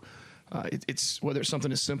 So it's whether it's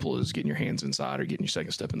something as simple as getting your hands inside or getting your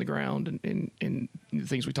second step in the ground and the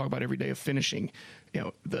things we talk about every day of finishing,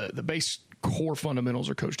 the base core fundamentals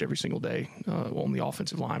are coached every single day on the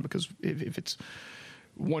offensive line, because if it's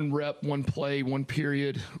one rep, one play, one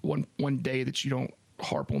period, one day that you don't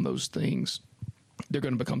harp on those things, they're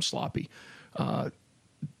going to become sloppy.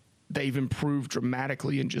 They've improved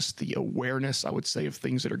dramatically in just the awareness, I would say, of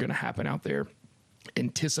things that are going to happen out there,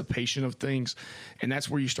 anticipation of things. And that's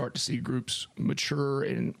where you start to see groups mature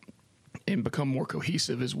and become more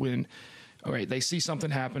cohesive, is when, all right, they see something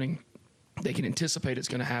happening, they can anticipate it's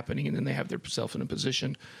going to happen, and then they have themselves in a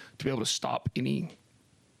position to be able to stop any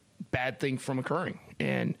bad thing from occurring.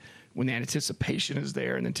 And when the anticipation is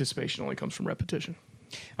there, and the anticipation only comes from repetition.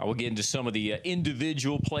 We'll get into some of the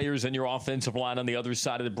individual players in your offensive line on the other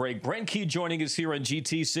side of the break. Brent Key joining us here on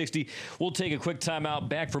GT60. We'll take a quick timeout.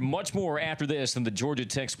 Back for much more after this on the Georgia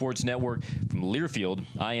Tech Sports Network from Learfield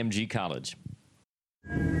IMG College.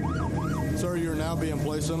 Sir, you're now being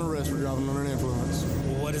placed on arrest for driving under an influence.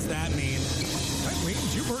 What does that mean? That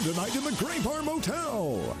means you've earned a night in the Gray Bar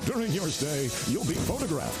Motel. During your stay, you'll be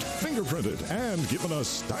photographed, fingerprinted, and given a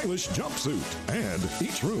stylish jumpsuit. And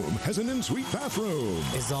each room has an en-suite bathroom.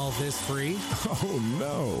 Is all this free? Oh,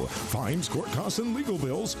 no. Fines, court costs, and legal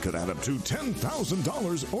bills could add up to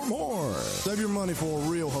 $10,000 or more. Save your money for a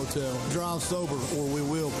real hotel. Drive sober, or we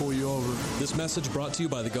will pull you over. This message brought to you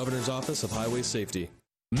by the Governor's Office of Highway Safety.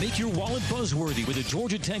 Make your wallet buzzworthy with a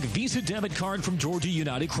Georgia Tech Visa debit card from Georgia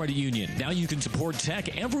United Credit Union. Now you can support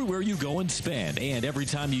Tech everywhere you go and spend. And every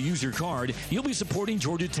time you use your card, you'll be supporting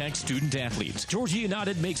Georgia Tech student athletes. Georgia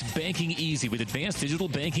United makes banking easy with advanced digital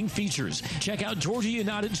banking features. Check out Georgia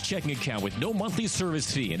United's checking account with no monthly service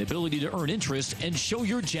fee and ability to earn interest and show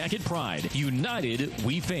your Jacket pride. United,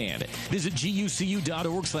 we fan. Visit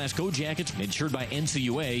gucu.org/GoJackets, insured by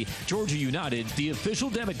NCUA. Georgia United, the official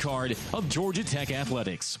debit card of Georgia Tech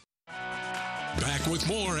Athletics. Back with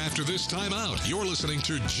more after this timeout. You're listening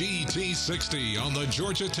to GT60 on the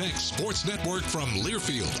Georgia Tech Sports Network from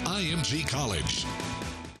Learfield IMG College.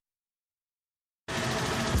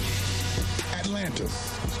 Atlanta,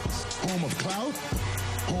 home of clout,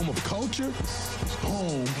 home of culture,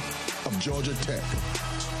 home of Georgia Tech.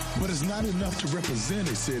 But it's not enough to represent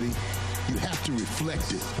a city. You have to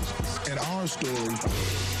reflect it. And our story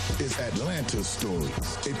is Atlanta's story.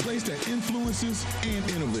 A place that influences and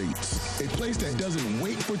innovates. A place that doesn't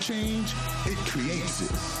wait for change, it creates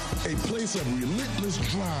it. A place of relentless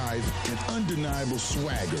drive and undeniable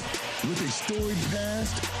swagger. With a storied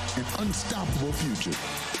past and unstoppable future.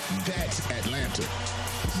 That's Atlanta.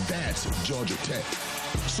 That's Georgia Tech.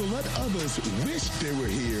 So let others wish they were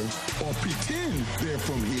here or pretend they're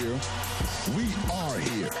from here. We are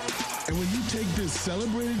here. And when you take this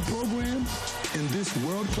celebrated program in this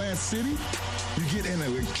world-class city, you get an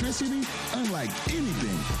electricity unlike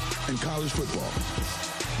anything in college football.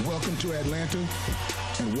 Welcome to Atlanta,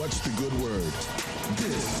 and what's the good word?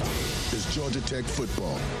 This is Georgia Tech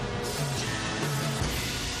football.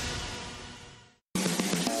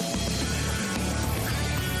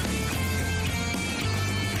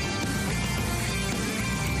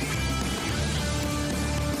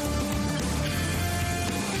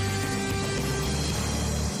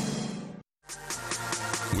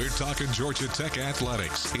 talking Georgia Tech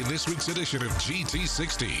athletics in this week's edition of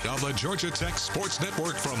GT60 on the Georgia Tech Sports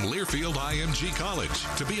Network from Learfield IMG College.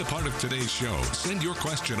 To be a part of today's show, send your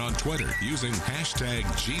question on Twitter using hashtag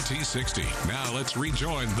GT60. Now let's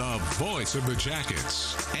rejoin the voice of the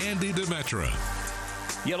Jackets, Andy Demetra.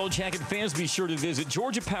 Yellow Jacket fans, be sure to visit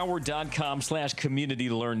georgiapower.com/community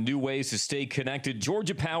to learn new ways to stay connected.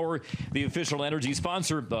 Georgia Power, the official energy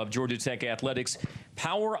sponsor of Georgia Tech Athletics.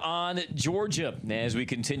 Power on Georgia as we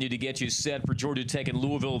continue to get you set for Georgia Tech and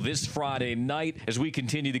Louisville this Friday night as we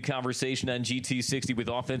continue the conversation on GT60 with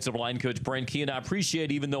offensive line coach Brent Key. And I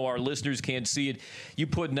appreciate, even though our listeners can't see it, you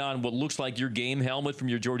putting on what looks like your game helmet from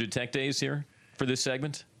your Georgia Tech days here for this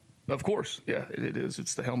segment. Of course, yeah, it is.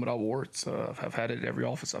 It's the helmet I wore. It's I've had it at every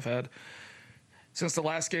office I've had since the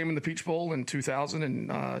last game in the Peach Bowl in 2000, and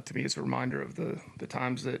to me, it's a reminder of the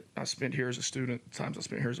times that I spent here as a student, the times I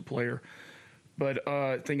spent here as a player. But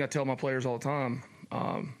I think I tell my players all the time,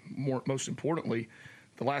 most importantly,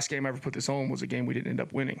 the last game I ever put this on was a game we didn't end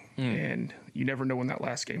up winning, and you never know when that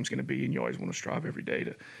last game's going to be, and you always want to strive every day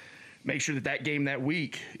to make sure that game that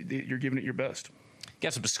week, you're giving it your best.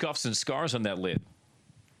 Got some scuffs and scars on that lid.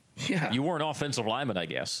 Yeah. You were an offensive lineman, I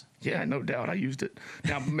guess. Yeah, no doubt. I used it.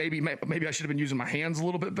 Now, maybe I should have been using my hands a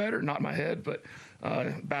little bit better, not my head, but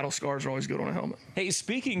battle scars are always good on a helmet. Hey,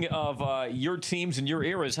 speaking of your teams and your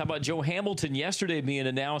eras, how about Joe Hamilton yesterday being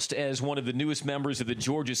announced as one of the newest members of the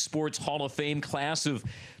Georgia Sports Hall of Fame class of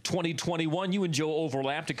 2021? You and Joe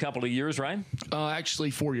overlapped a couple of years, right?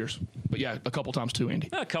 Actually, 4 years. But, yeah, a couple times too, Andy.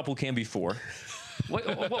 A couple can be four.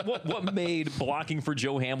 What made blocking for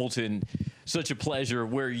Joe Hamilton such a pleasure,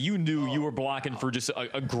 where you knew you were blocking for just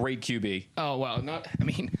a great QB? Oh, wow.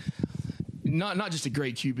 Not just a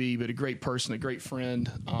great QB, but a great person, a great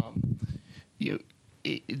friend.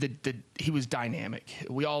 He was dynamic.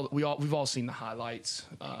 We've all seen the highlights.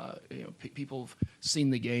 People have seen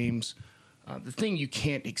the games. The thing you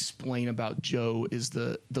can't explain about Joe is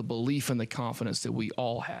the belief and the confidence that we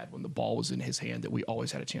all had when the ball was in his hand, that we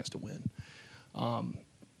always had a chance to win.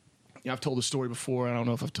 I've told the story before. I don't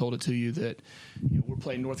know if I've told it to you that we're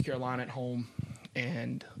playing North Carolina at home,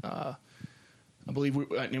 and I believe we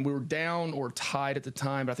were down or tied at the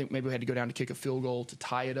time, but I think maybe we had to go down to kick a field goal to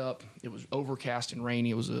tie it up. It was overcast and rainy.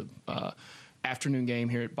 It was a afternoon game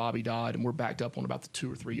here at Bobby Dodd, and we're backed up on about the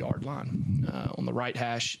 2 or 3 yard line. On the right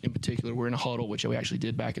hash in particular, we're in a huddle, which we actually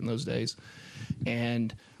did back in those days.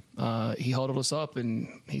 And he huddled us up, and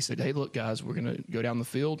he said, "Hey, look, guys, we're going to go down the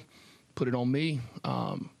field, put it on me.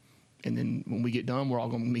 And then when we get done, we're all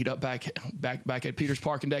going to meet up back at Peters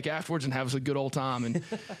Parking Deck afterwards and have us a good old time." And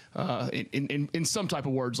in some type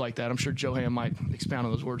of words like that, I'm sure Joe Ham might expound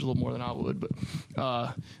on those words a little more than I would. But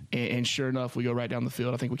and sure enough, we go right down the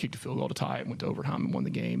field. I think we kicked a field goal to tie it and went to overtime and won the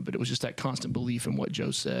game. But it was just that constant belief in what Joe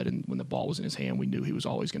said, and when the ball was in his hand, we knew he was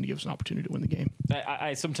always going to give us an opportunity to win the game.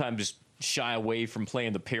 I sometimes just shy away from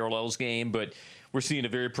playing the parallels game, but we're seeing a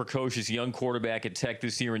very precocious young quarterback at Tech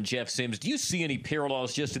this year in Jeff Sims. Do you see any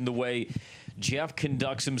parallels just in the way Jeff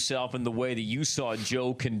conducts himself and the way that you saw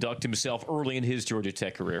Joe conduct himself early in his Georgia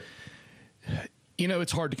Tech career?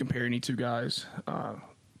 It's hard to compare any two guys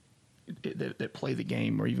that play the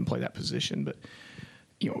game or even play that position. But,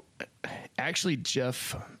 actually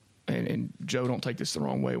Jeff and Joe, don't take this the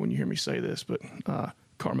wrong way when you hear me say this, but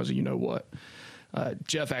karma's a you-know-what.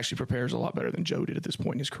 Jeff actually prepares a lot better than Joe did at this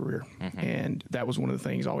point in his career. Mm-hmm. And that was one of the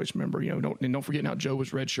things I always remember. Don't forget how Joe was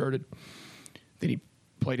redshirted. Then he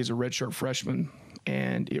played as a redshirt freshman,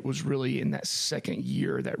 and it was really in that second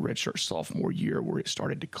year, that redshirt sophomore year, where it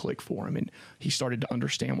started to click for him, and he started to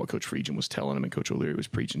understand what Coach Friedgen was telling him and Coach O'Leary was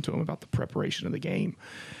preaching to him about the preparation of the game.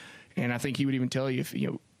 And I think he would even tell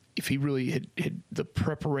you if he really had the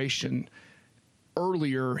preparation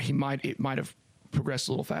earlier, it might have progress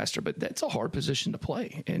a little faster, but that's a hard position to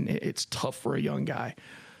play, and it's tough for a young guy.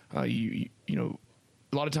 A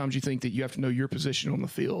lot of times you think that you have to know your position on the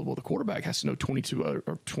field. Well, the quarterback has to know 22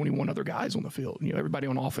 or 21 other guys on the field. Everybody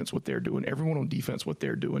on offense, what they're doing, everyone on defense, what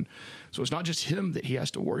they're doing. So it's not just him that he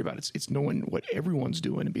has to worry about. It's knowing what everyone's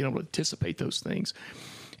doing and being able to anticipate those things.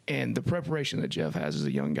 And the preparation that Jeff has as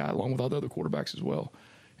a young guy, along with all the other quarterbacks as well,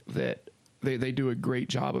 that they do a great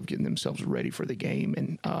job of getting themselves ready for the game.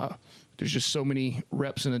 And there's just so many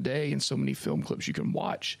reps in a day and so many film clips you can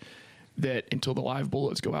watch that until the live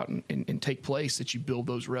bullets go out and take place, that you build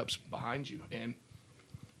those reps behind you. And,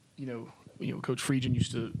 Coach Friedgen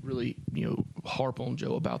used to really, harp on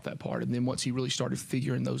Joe about that part. And then once he really started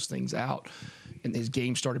figuring those things out and his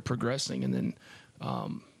game started progressing, and then,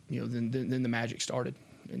 then the magic started.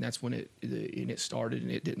 And that's when it started,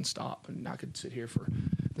 and it didn't stop. And I could sit here for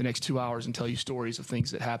the next 2 hours and tell you stories of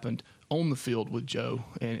things that happened on the field with Joe,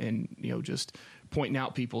 and just pointing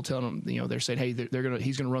out people, telling them, they're saying, hey,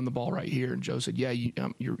 he's gonna run the ball right here, and Joe said, yeah,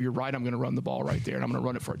 you're right, I'm gonna run the ball right there, and I'm gonna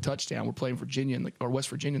run it for a touchdown. We're playing Virginia or West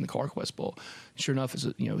Virginia in the CarQuest Bowl. Sure enough,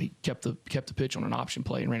 he kept the pitch on an option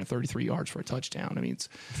play and ran it 33 yards for a touchdown. I mean,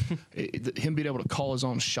 him being able to call his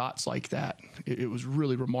own shots like that, it was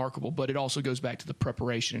really remarkable. But it also goes back to the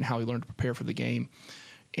preparation and how he learned to prepare for the game.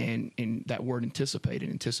 And that word anticipate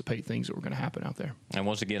things that were going to happen out there. And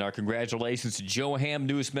once again, our congratulations to Joe Ham,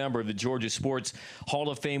 newest member of the Georgia Sports Hall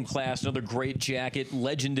of Fame class. Another great jacket,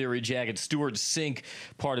 legendary jacket. Stuart Sink,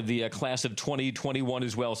 part of the class of 2021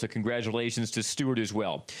 as well. So congratulations to Stuart as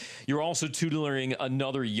well. You're also tutoring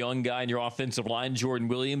another young guy in your offensive line, Jordan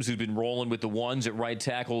Williams, who's been rolling with the ones at right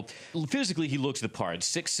tackle. Physically, he looks the part.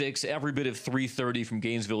 6'6", every bit of 330 from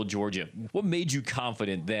Gainesville, Georgia. What made you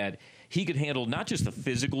confident that he could handle not just the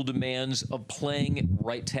physical demands of playing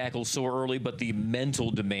right tackle so early, but the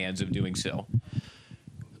mental demands of doing so?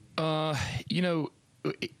 Anytime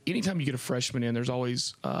you get a freshman in, there's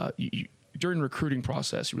always during the recruiting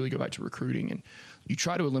process, you really go back to recruiting, and you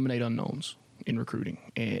try to eliminate unknowns in recruiting,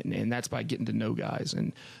 and that's by getting to know guys,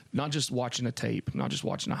 and not just watching a tape, not just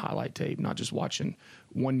watching a highlight tape, not just watching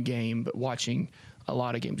one game, but watching a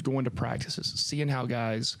lot of games, going to practices, seeing how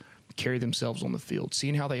guys carry themselves on the field,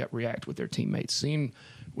 seeing how they react with their teammates, seeing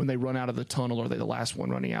when they run out of the tunnel, are they the last one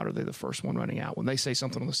running out, or are they the first one running out? When they say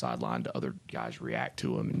something on the sideline, do other guys react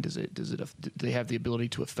to them, and do they have the ability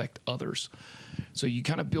to affect others? So you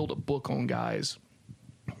kind of build a book on guys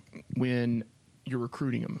when you're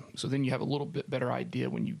recruiting them. So then you have a little bit better idea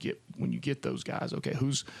when you get those guys. Okay,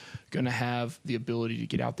 who's going to have the ability to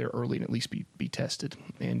get out there early and at least be tested?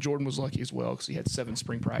 And Jordan was lucky as well because he had 7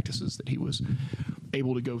 spring practices that he was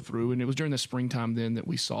able to go through, and it was during the springtime then that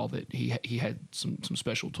we saw that he had some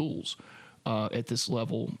special tools at this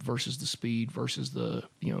level versus the speed versus the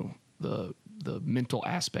mental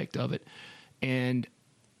aspect of it. And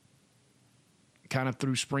kind of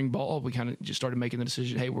through spring ball, we kind of just started making the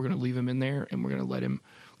decision, hey, we're going to leave him in there and we're going to let him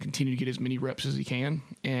continue to get as many reps as he can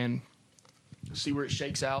and see where it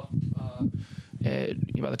shakes out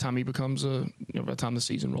by the time he becomes by the time the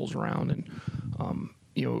season rolls around. And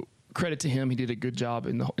credit to him, he did a good job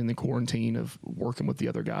in the quarantine of working with the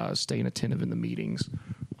other guys, staying attentive in the meetings,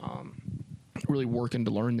 really working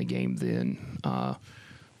to learn the game then.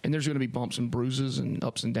 And there's going to be bumps and bruises and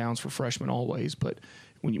ups and downs for freshmen always, but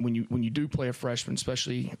when you do play a freshman,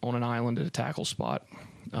 especially on an island at a tackle spot,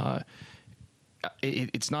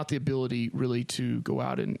 it's not the ability really to go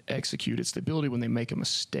out and execute. It's the ability when they make a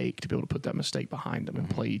mistake to be able to put that mistake behind them and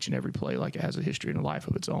play each and every play like it has a history and a life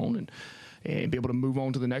of its own, and be able to move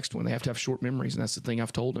on to the next one. They have to have short memories, and that's the thing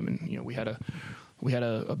I've told them. And we had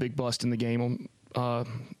a big bust in the game on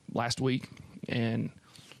last week, and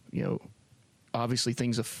obviously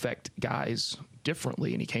things affect guys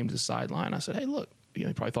differently. And he came to the sideline. I said, hey, look. He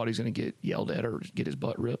probably thought he was going to get yelled at or get his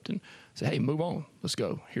butt ripped, and said, hey, move on. Let's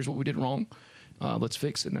go. Here's what we did wrong. Let's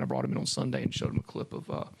fix it. And then I brought him in on Sunday and showed him a clip of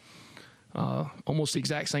almost the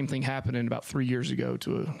exact same thing happening about 3 years ago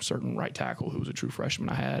to a certain right tackle who was a true freshman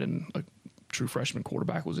I had, and a true freshman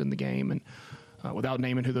quarterback was in the game. And without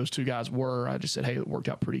naming who those two guys were, I just said, hey, it worked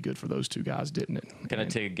out pretty good for those two guys, didn't it? Can I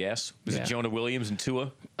take a guess? Was it Jonah Williams and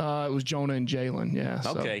Tua? It was Jonah and Jalen, yeah.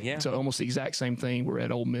 Okay, yeah. So almost the exact same thing. We're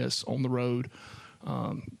at Ole Miss on the road.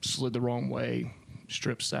 Slid the wrong way,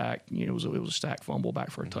 strip sack. It was a sack fumble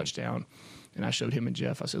back for a touchdown. And I showed him and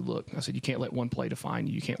Jeff. I said, look, you can't let one play define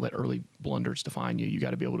you. You can't let early blunders define you. You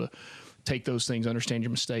got to be able to take those things, understand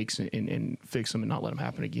your mistakes, and fix them and not let them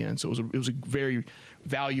happen again. So it was a very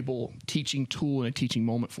valuable teaching tool and a teaching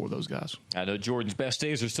moment for those guys. I know Jordan's best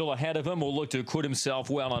days are still ahead of him. We'll look to acquit himself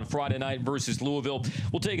well on Friday night versus Louisville.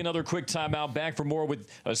 We'll take another quick timeout. Back for more with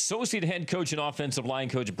Associate Head Coach and Offensive Line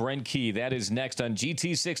Coach Brent Key. That is next on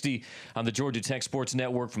GT60 on the Georgia Tech Sports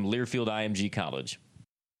Network from Learfield IMG College.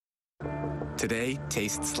 Today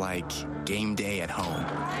tastes like game day at home.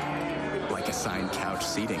 Like assigned couch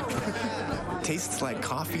seating. Tastes like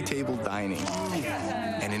coffee table dining.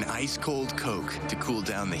 And an ice-cold Coke to cool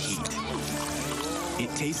down the heat.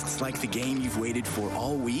 It tastes like the game you've waited for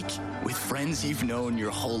all week with friends you've known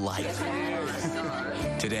your whole life.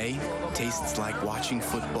 Today tastes like watching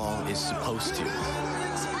football is supposed to.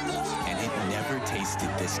 And it never tasted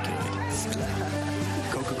this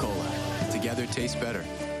good. Coca-Cola. Together tastes better.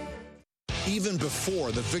 Even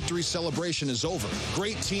before the victory celebration is over,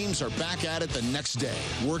 great teams are back at it the next day,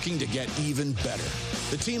 working to get even better.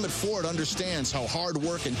 The team at Ford understands how hard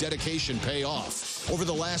work and dedication pay off. Over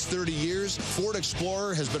the last 30 years, Ford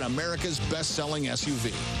Explorer has been America's best-selling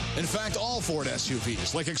SUV. In fact, all Ford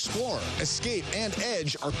SUVs, like Explorer, Escape, and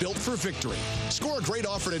Edge, are built for victory. Score a great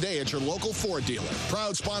offer today at your local Ford dealer.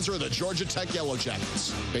 Proud sponsor of the Georgia Tech Yellow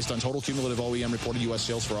Jackets. Based on total cumulative OEM reported U.S.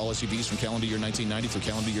 sales for all SUVs from calendar year 1990 through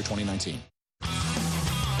calendar year 2019.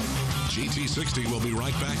 GT60 will be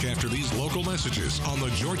right back after these local messages on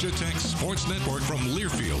the Georgia Tech Sports Network from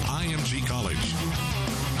Learfield IMG College.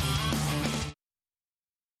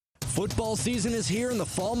 Football season is here and the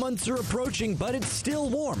fall months are approaching, but it's still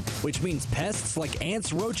warm, which means pests like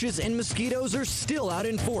ants, roaches, and mosquitoes are still out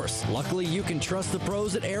in force. Luckily, you can trust the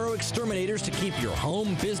pros at Arrow Exterminators to keep your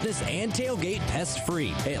home, business, and tailgate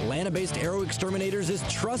pest-free. Atlanta-based Arrow Exterminators is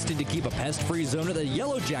trusted to keep a pest-free zone at the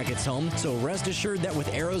Yellow Jackets home, so rest assured that with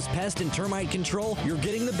Arrow's pest and termite control, you're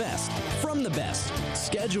getting the best from the best.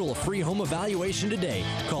 Schedule a free home evaluation today.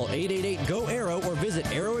 Call 888-GO-ARROW or visit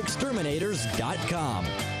arrowexterminators.com.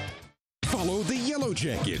 Follow the Yellow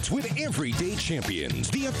Jackets with Everyday Champions,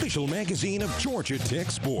 the official magazine of Georgia Tech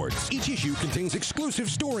Sports. Each issue contains exclusive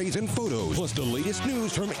stories and photos, plus the latest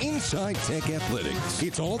news from inside Tech athletics.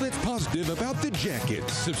 It's all that's positive about the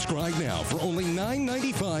Jackets. Subscribe now for only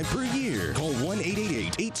 $9.95 per year. Call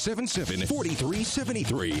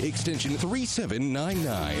 1-888-877-4373, extension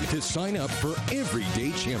 3799 to sign up for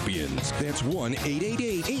Everyday Champions. That's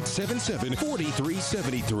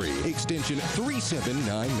 1-888-877-4373, extension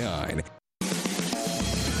 3799.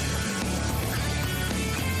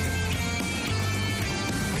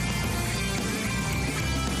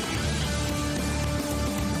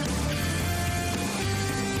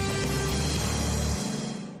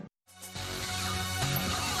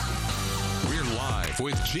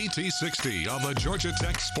 With GT60 on the Georgia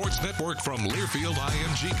Tech Sports Network from Learfield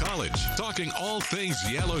IMG College, talking all things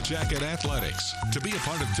Yellow Jacket athletics. To be a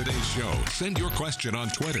part of today's show, send your question on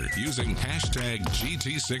Twitter using hashtag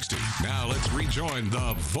GT60. Now let's rejoin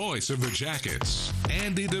the voice of the Jackets,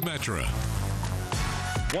 Andy Demetra.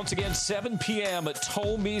 Once again, 7 p.m. at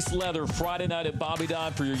Tome's Leather, Friday night at Bobby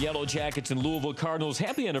Dodd for your Yellow Jackets and Louisville Cardinals.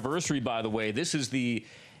 Happy anniversary, by the way. This is the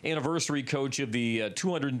anniversary coach of the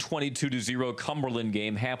 222-0 Cumberland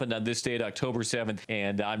game. Happened on this date, October 7th,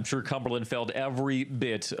 and I'm sure Cumberland felt every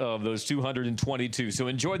bit of those 222. So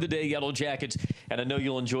enjoy the day, Yellow Jackets, and I know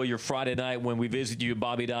you'll enjoy your Friday night when we visit you at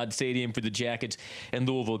Bobby Dodd Stadium for the Jackets and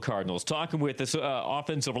Louisville Cardinals. Talking with this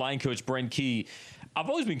offensive line coach, Brent Key. I've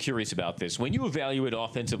always been curious about this. When you evaluate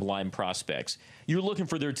offensive line prospects, you're looking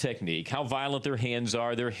for their technique, how violent their hands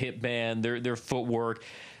are, their hip band, their footwork.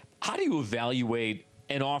 How do you evaluate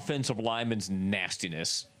an offensive lineman's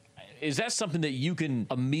nastiness? Is that something that you can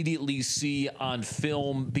immediately see on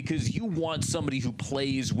film because you want somebody who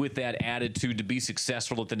plays with that attitude to be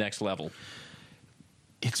successful at the next level?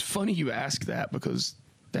 It's funny you ask that because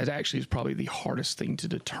that actually is probably the hardest thing to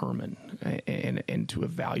determine and to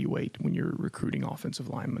evaluate when you're recruiting offensive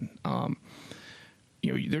linemen.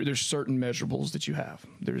 There's certain measurables that you have.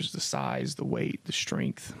 There's the size, the weight, the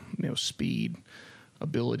strength, speed,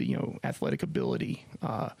 ability, athletic ability.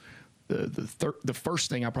 The first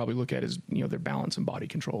thing I probably look at is their balance and body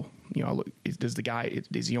control. I look, is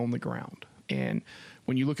he on the ground? And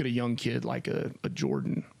when you look at a young kid like a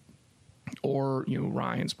Jordan, or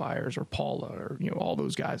Ryan Spires or Paula or all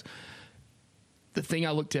those guys, the thing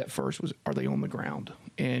I looked at first was, are they on the ground?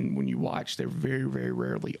 And when you watch, they're very, very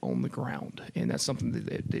rarely on the ground, and that's something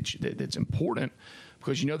that's important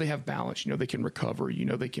because they have balance, they can recover,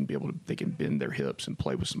 they can bend their hips and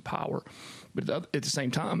play with some power, but at the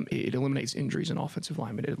same time, it eliminates injuries in offensive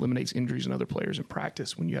linemen. It eliminates injuries in other players in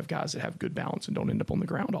practice when you have guys that have good balance and don't end up on the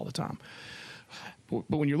ground all the time. But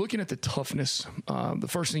when you're looking at the toughness, the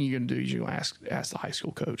first thing you're going to do is you ask the high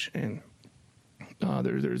school coach. And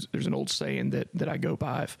there's an old saying that I go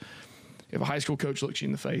by. If a high school coach looks you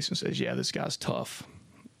in the face and says, yeah, this guy's tough,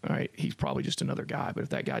 all right, he's probably just another guy. But if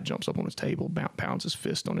that guy jumps up on his table, pounds his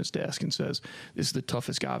fist on his desk and says, this is the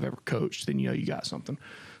toughest guy I've ever coached, then you got something.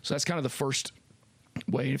 So that's kind of the first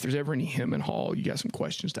way. And if there's ever any hem and haw, you got some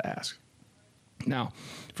questions to ask. Now,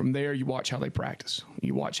 from there, you watch how they practice.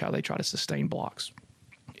 You watch how they try to sustain blocks.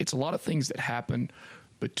 It's a lot of things that happen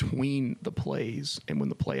between the plays and when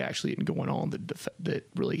the play actually isn't going on that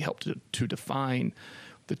really help to define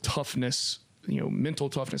the toughness, mental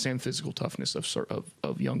toughness and physical toughness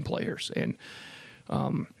of young players. And,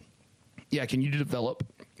 can you develop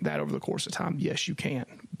that over the course of time? Yes, you can.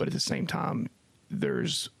 But at the same time,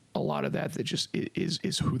 there's a lot of that just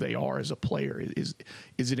is who they are as a player.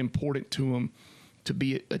 Is it important to them to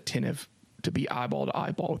be attentive, to be eyeball to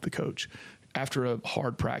eyeball with the coach after a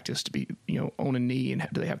hard practice, to be on a knee, and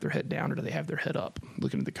do they have their head down or do they have their head up,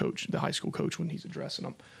 looking at the coach, the high school coach when he's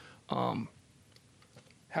addressing them?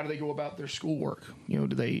 how do they go about their schoolwork? Do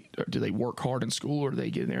they work hard in school, or do they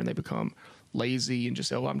get in there and they become lazy and just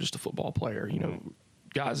say, "Oh, I'm just a football player"?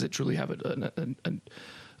 Guys that truly have an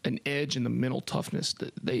edge in the mental toughness,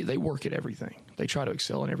 that they work at everything. They try to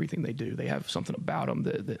excel in everything they do. They have something about them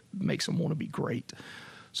that makes them want to be great.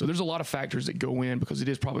 So there's a lot of factors that go in, because it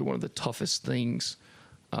is probably one of the toughest things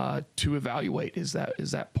to evaluate is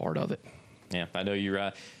that part of it. Yeah, I know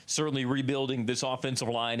you're certainly rebuilding this offensive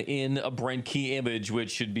line in a Brent Key image,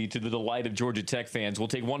 which should be to the delight of Georgia Tech fans. We'll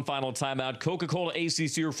take one final timeout, Coca-Cola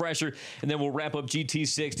ACC refresher, and then we'll wrap up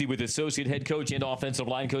GT60 with associate head coach and offensive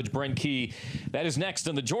line coach Brent Key. That is next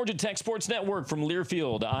on the Georgia Tech Sports Network from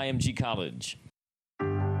Learfield IMG College.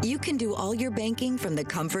 You can do all your banking from the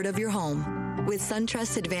comfort of your home. With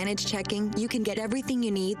SunTrust Advantage Checking, you can get everything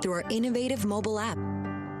you need through our innovative mobile app.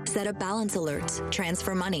 Set up balance alerts,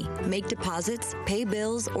 transfer money, make deposits, pay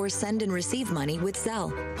bills, or send and receive money with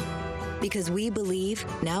Zelle. Because we believe,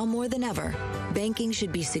 now more than ever, banking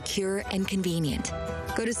should be secure and convenient.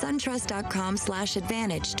 Go to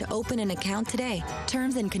suntrust.com/advantage to open an account today.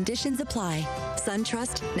 Terms and conditions apply.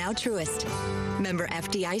 SunTrust, now Truist. Member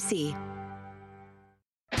FDIC.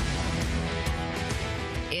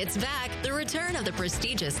 It's back. The return of the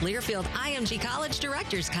prestigious Learfield IMG College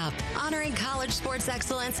Directors Cup, honoring college sports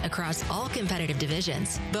excellence across all competitive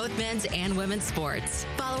divisions, both men's and women's sports.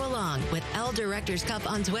 Follow along with L Directors Cup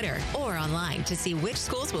on Twitter or online to see which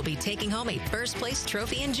schools will be taking home a first place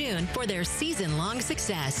trophy in June for their season-long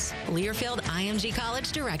success. Learfield IMG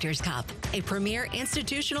College Directors Cup, a premier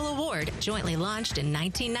institutional award jointly launched in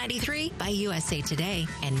 1993 by USA Today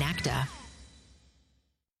and NACDA.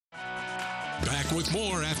 Back with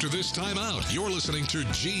more after this timeout. You're listening to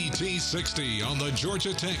GT60 on the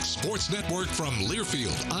Georgia Tech Sports Network from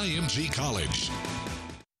Learfield IMG College.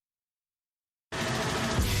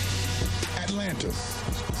 Atlanta,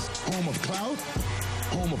 home of clout,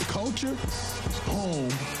 home of culture,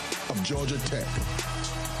 home of Georgia Tech.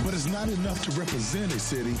 But it's not enough to represent a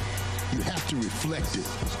city. You have to reflect it.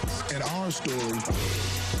 And our story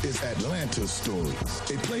is Atlanta's story.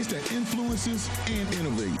 A place that influences and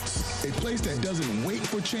innovates. A place that doesn't wait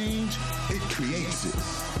for change, it creates it.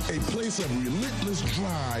 A place of relentless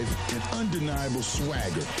drive and undeniable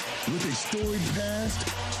swagger. With a storied past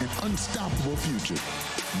and unstoppable future.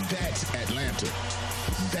 That's Atlanta.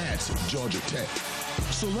 That's Georgia Tech.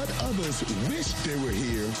 So let others wish they were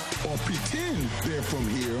here or pretend they're from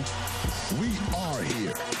here. We are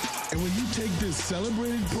here. And when you take this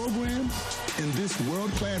celebrated program in this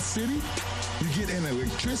world-class city, you get an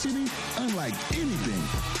electricity unlike anything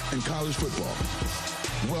in college football.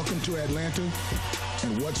 Welcome to Atlanta,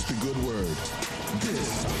 and what's the good word?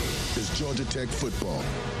 This is Georgia Tech football.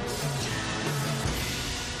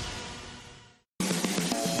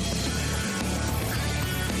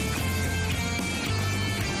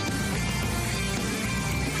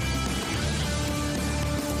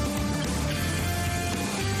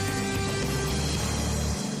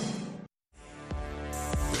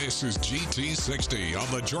 This is GT60 on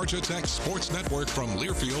the Georgia Tech Sports Network from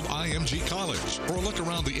Learfield IMG College. For a look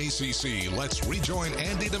around the ACC, let's rejoin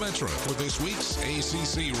Andy Demetra for this week's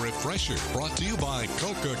ACC Refresher, brought to you by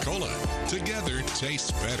Coca-Cola. Together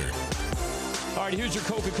tastes better. All right, here's your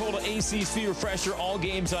Coca-Cola ACC Refresher. All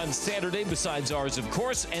games on Saturday, besides ours, of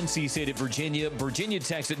course. NC State at Virginia, Virginia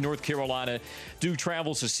Tech's at North Carolina. Duke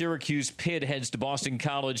travels to Syracuse. Pitt heads to Boston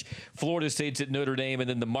College. Florida State's at Notre Dame. And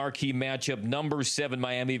then the marquee matchup, number 7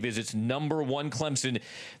 Miami visits number 1 Clemson.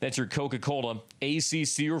 That's your Coca-Cola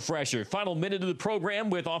ACC Refresher. Final minute of the program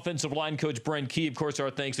with offensive line coach Brent Key. Of course, our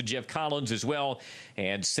thanks to Jeff Collins as well.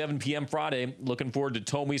 And 7 p.m. Friday, looking forward to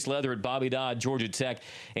Tommy's Leather at Bobby Dodd, Georgia Tech,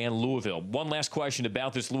 and Louisville. One last question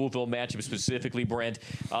about this Louisville matchup specifically, Brent.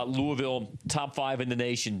 Louisville, top 5 in the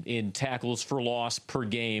nation in tackles for loss per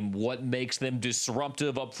game. What makes them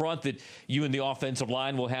disruptive up front that you and the offensive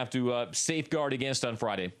line will have to safeguard against on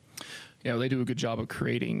Friday? Yeah, they do a good job of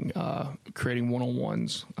creating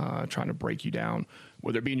one-on-ones, trying to break you down,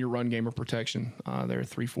 whether it be in your run game or protection. They're a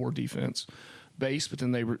 3-4 defense base, but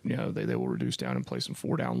then they will reduce down and play some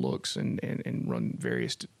 4-down looks and run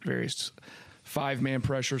various 5-man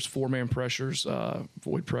pressures, 4-man pressures,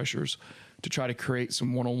 void pressures to try to create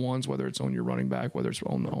some one-on-ones, whether it's on your running back, whether it's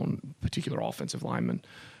on particular offensive linemen.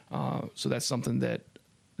 So that's something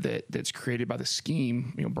that's created by the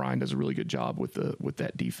scheme. Brian does a really good job with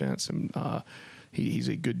that defense, and he's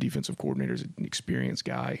a good defensive coordinator. He's an experienced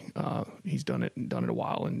guy. He's done it a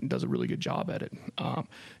while and does a really good job at it. And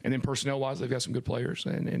then personnel-wise, they've got some good players,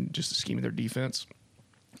 and just the scheme of their defense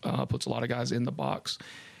puts a lot of guys in the box.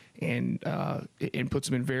 And puts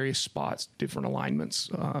them in various spots, different alignments.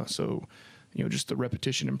 So just the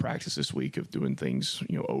repetition in practice this week of doing things,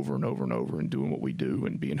 over and over and over and doing what we do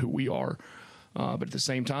and being who we are. But at the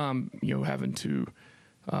same time, having to,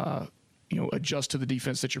 adjust to the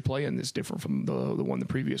defense that you're playing is different from the one the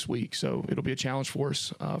previous week. So it'll be a challenge for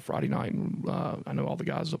us Friday night. And I know all the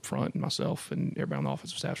guys up front and myself and everybody on the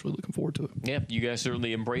offensive staff is really looking forward to it. Yeah, you guys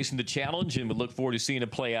certainly embracing the challenge, and we look forward to seeing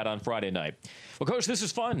it play out on Friday night. Well, Coach, this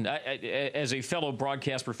is fun. As a fellow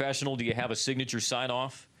broadcast professional, do you have a signature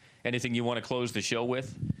sign-off? Anything you want to close the show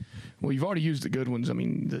with? Well, you've already used the good ones. I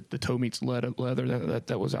mean, the toe meets leather.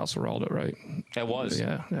 That was Al Serraldo, right? That was.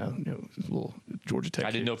 Yeah. A little Georgia Tech.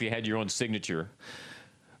 I didn't know if you had your own signature.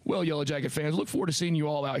 Well, Yellow Jacket fans, look forward to seeing you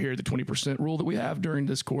all out here at the 20% rule that we have during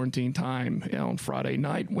this quarantine time on Friday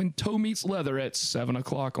night when toe meets leather at 7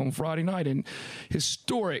 o'clock on Friday night in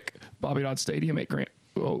historic Bobby Dodd Stadium at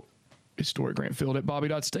historic Grant Field at Bobby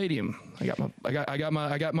Dodd Stadium. I got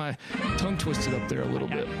my tongue twisted up there a little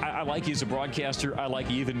bit. I like you as a broadcaster. I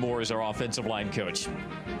like you even more as our offensive line coach.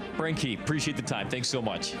 Brent Key, appreciate the time. Thanks so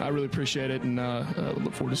much. I really appreciate it, and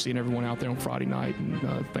look forward to seeing everyone out there on Friday night.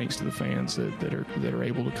 And thanks to the fans that are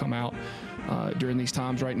able to come out during these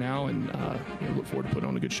times right now, and look forward to putting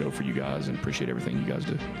on a good show for you guys, and appreciate everything you guys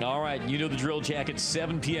do. All right, you know the drill, Jacket.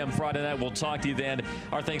 7 p.m. Friday night. We'll talk to you then.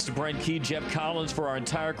 Our thanks to Brent Key, Jeff Collins, for our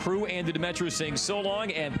entire crew, and to Demetrio saying so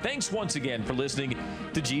long, and thanks once again for listening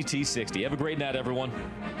to GT60. Have a great night, everyone.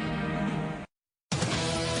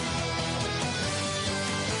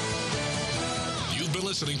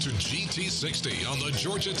 Listening to GT60 on the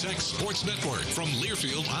Georgia Tech Sports Network from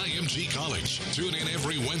Learfield IMG College. Tune in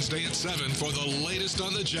every Wednesday at 7 for the latest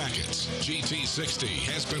on the Jackets. GT60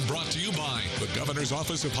 has been brought to you by the Governor's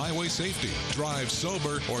Office of Highway Safety. Drive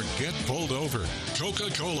sober or get pulled over.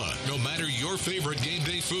 Coca-Cola. No matter your favorite game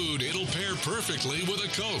day food, it'll pair perfectly with a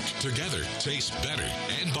Coke. Together, taste better.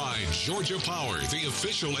 And by Georgia Power, the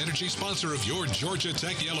official energy sponsor of your Georgia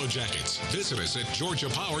Tech Yellow Jackets. Visit us at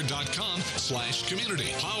georgiapower.com/community.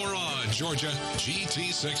 Power on, Georgia.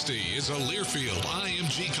 GT60 is a Learfield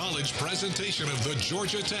IMG College presentation of the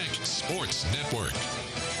Georgia Tech Sports Network.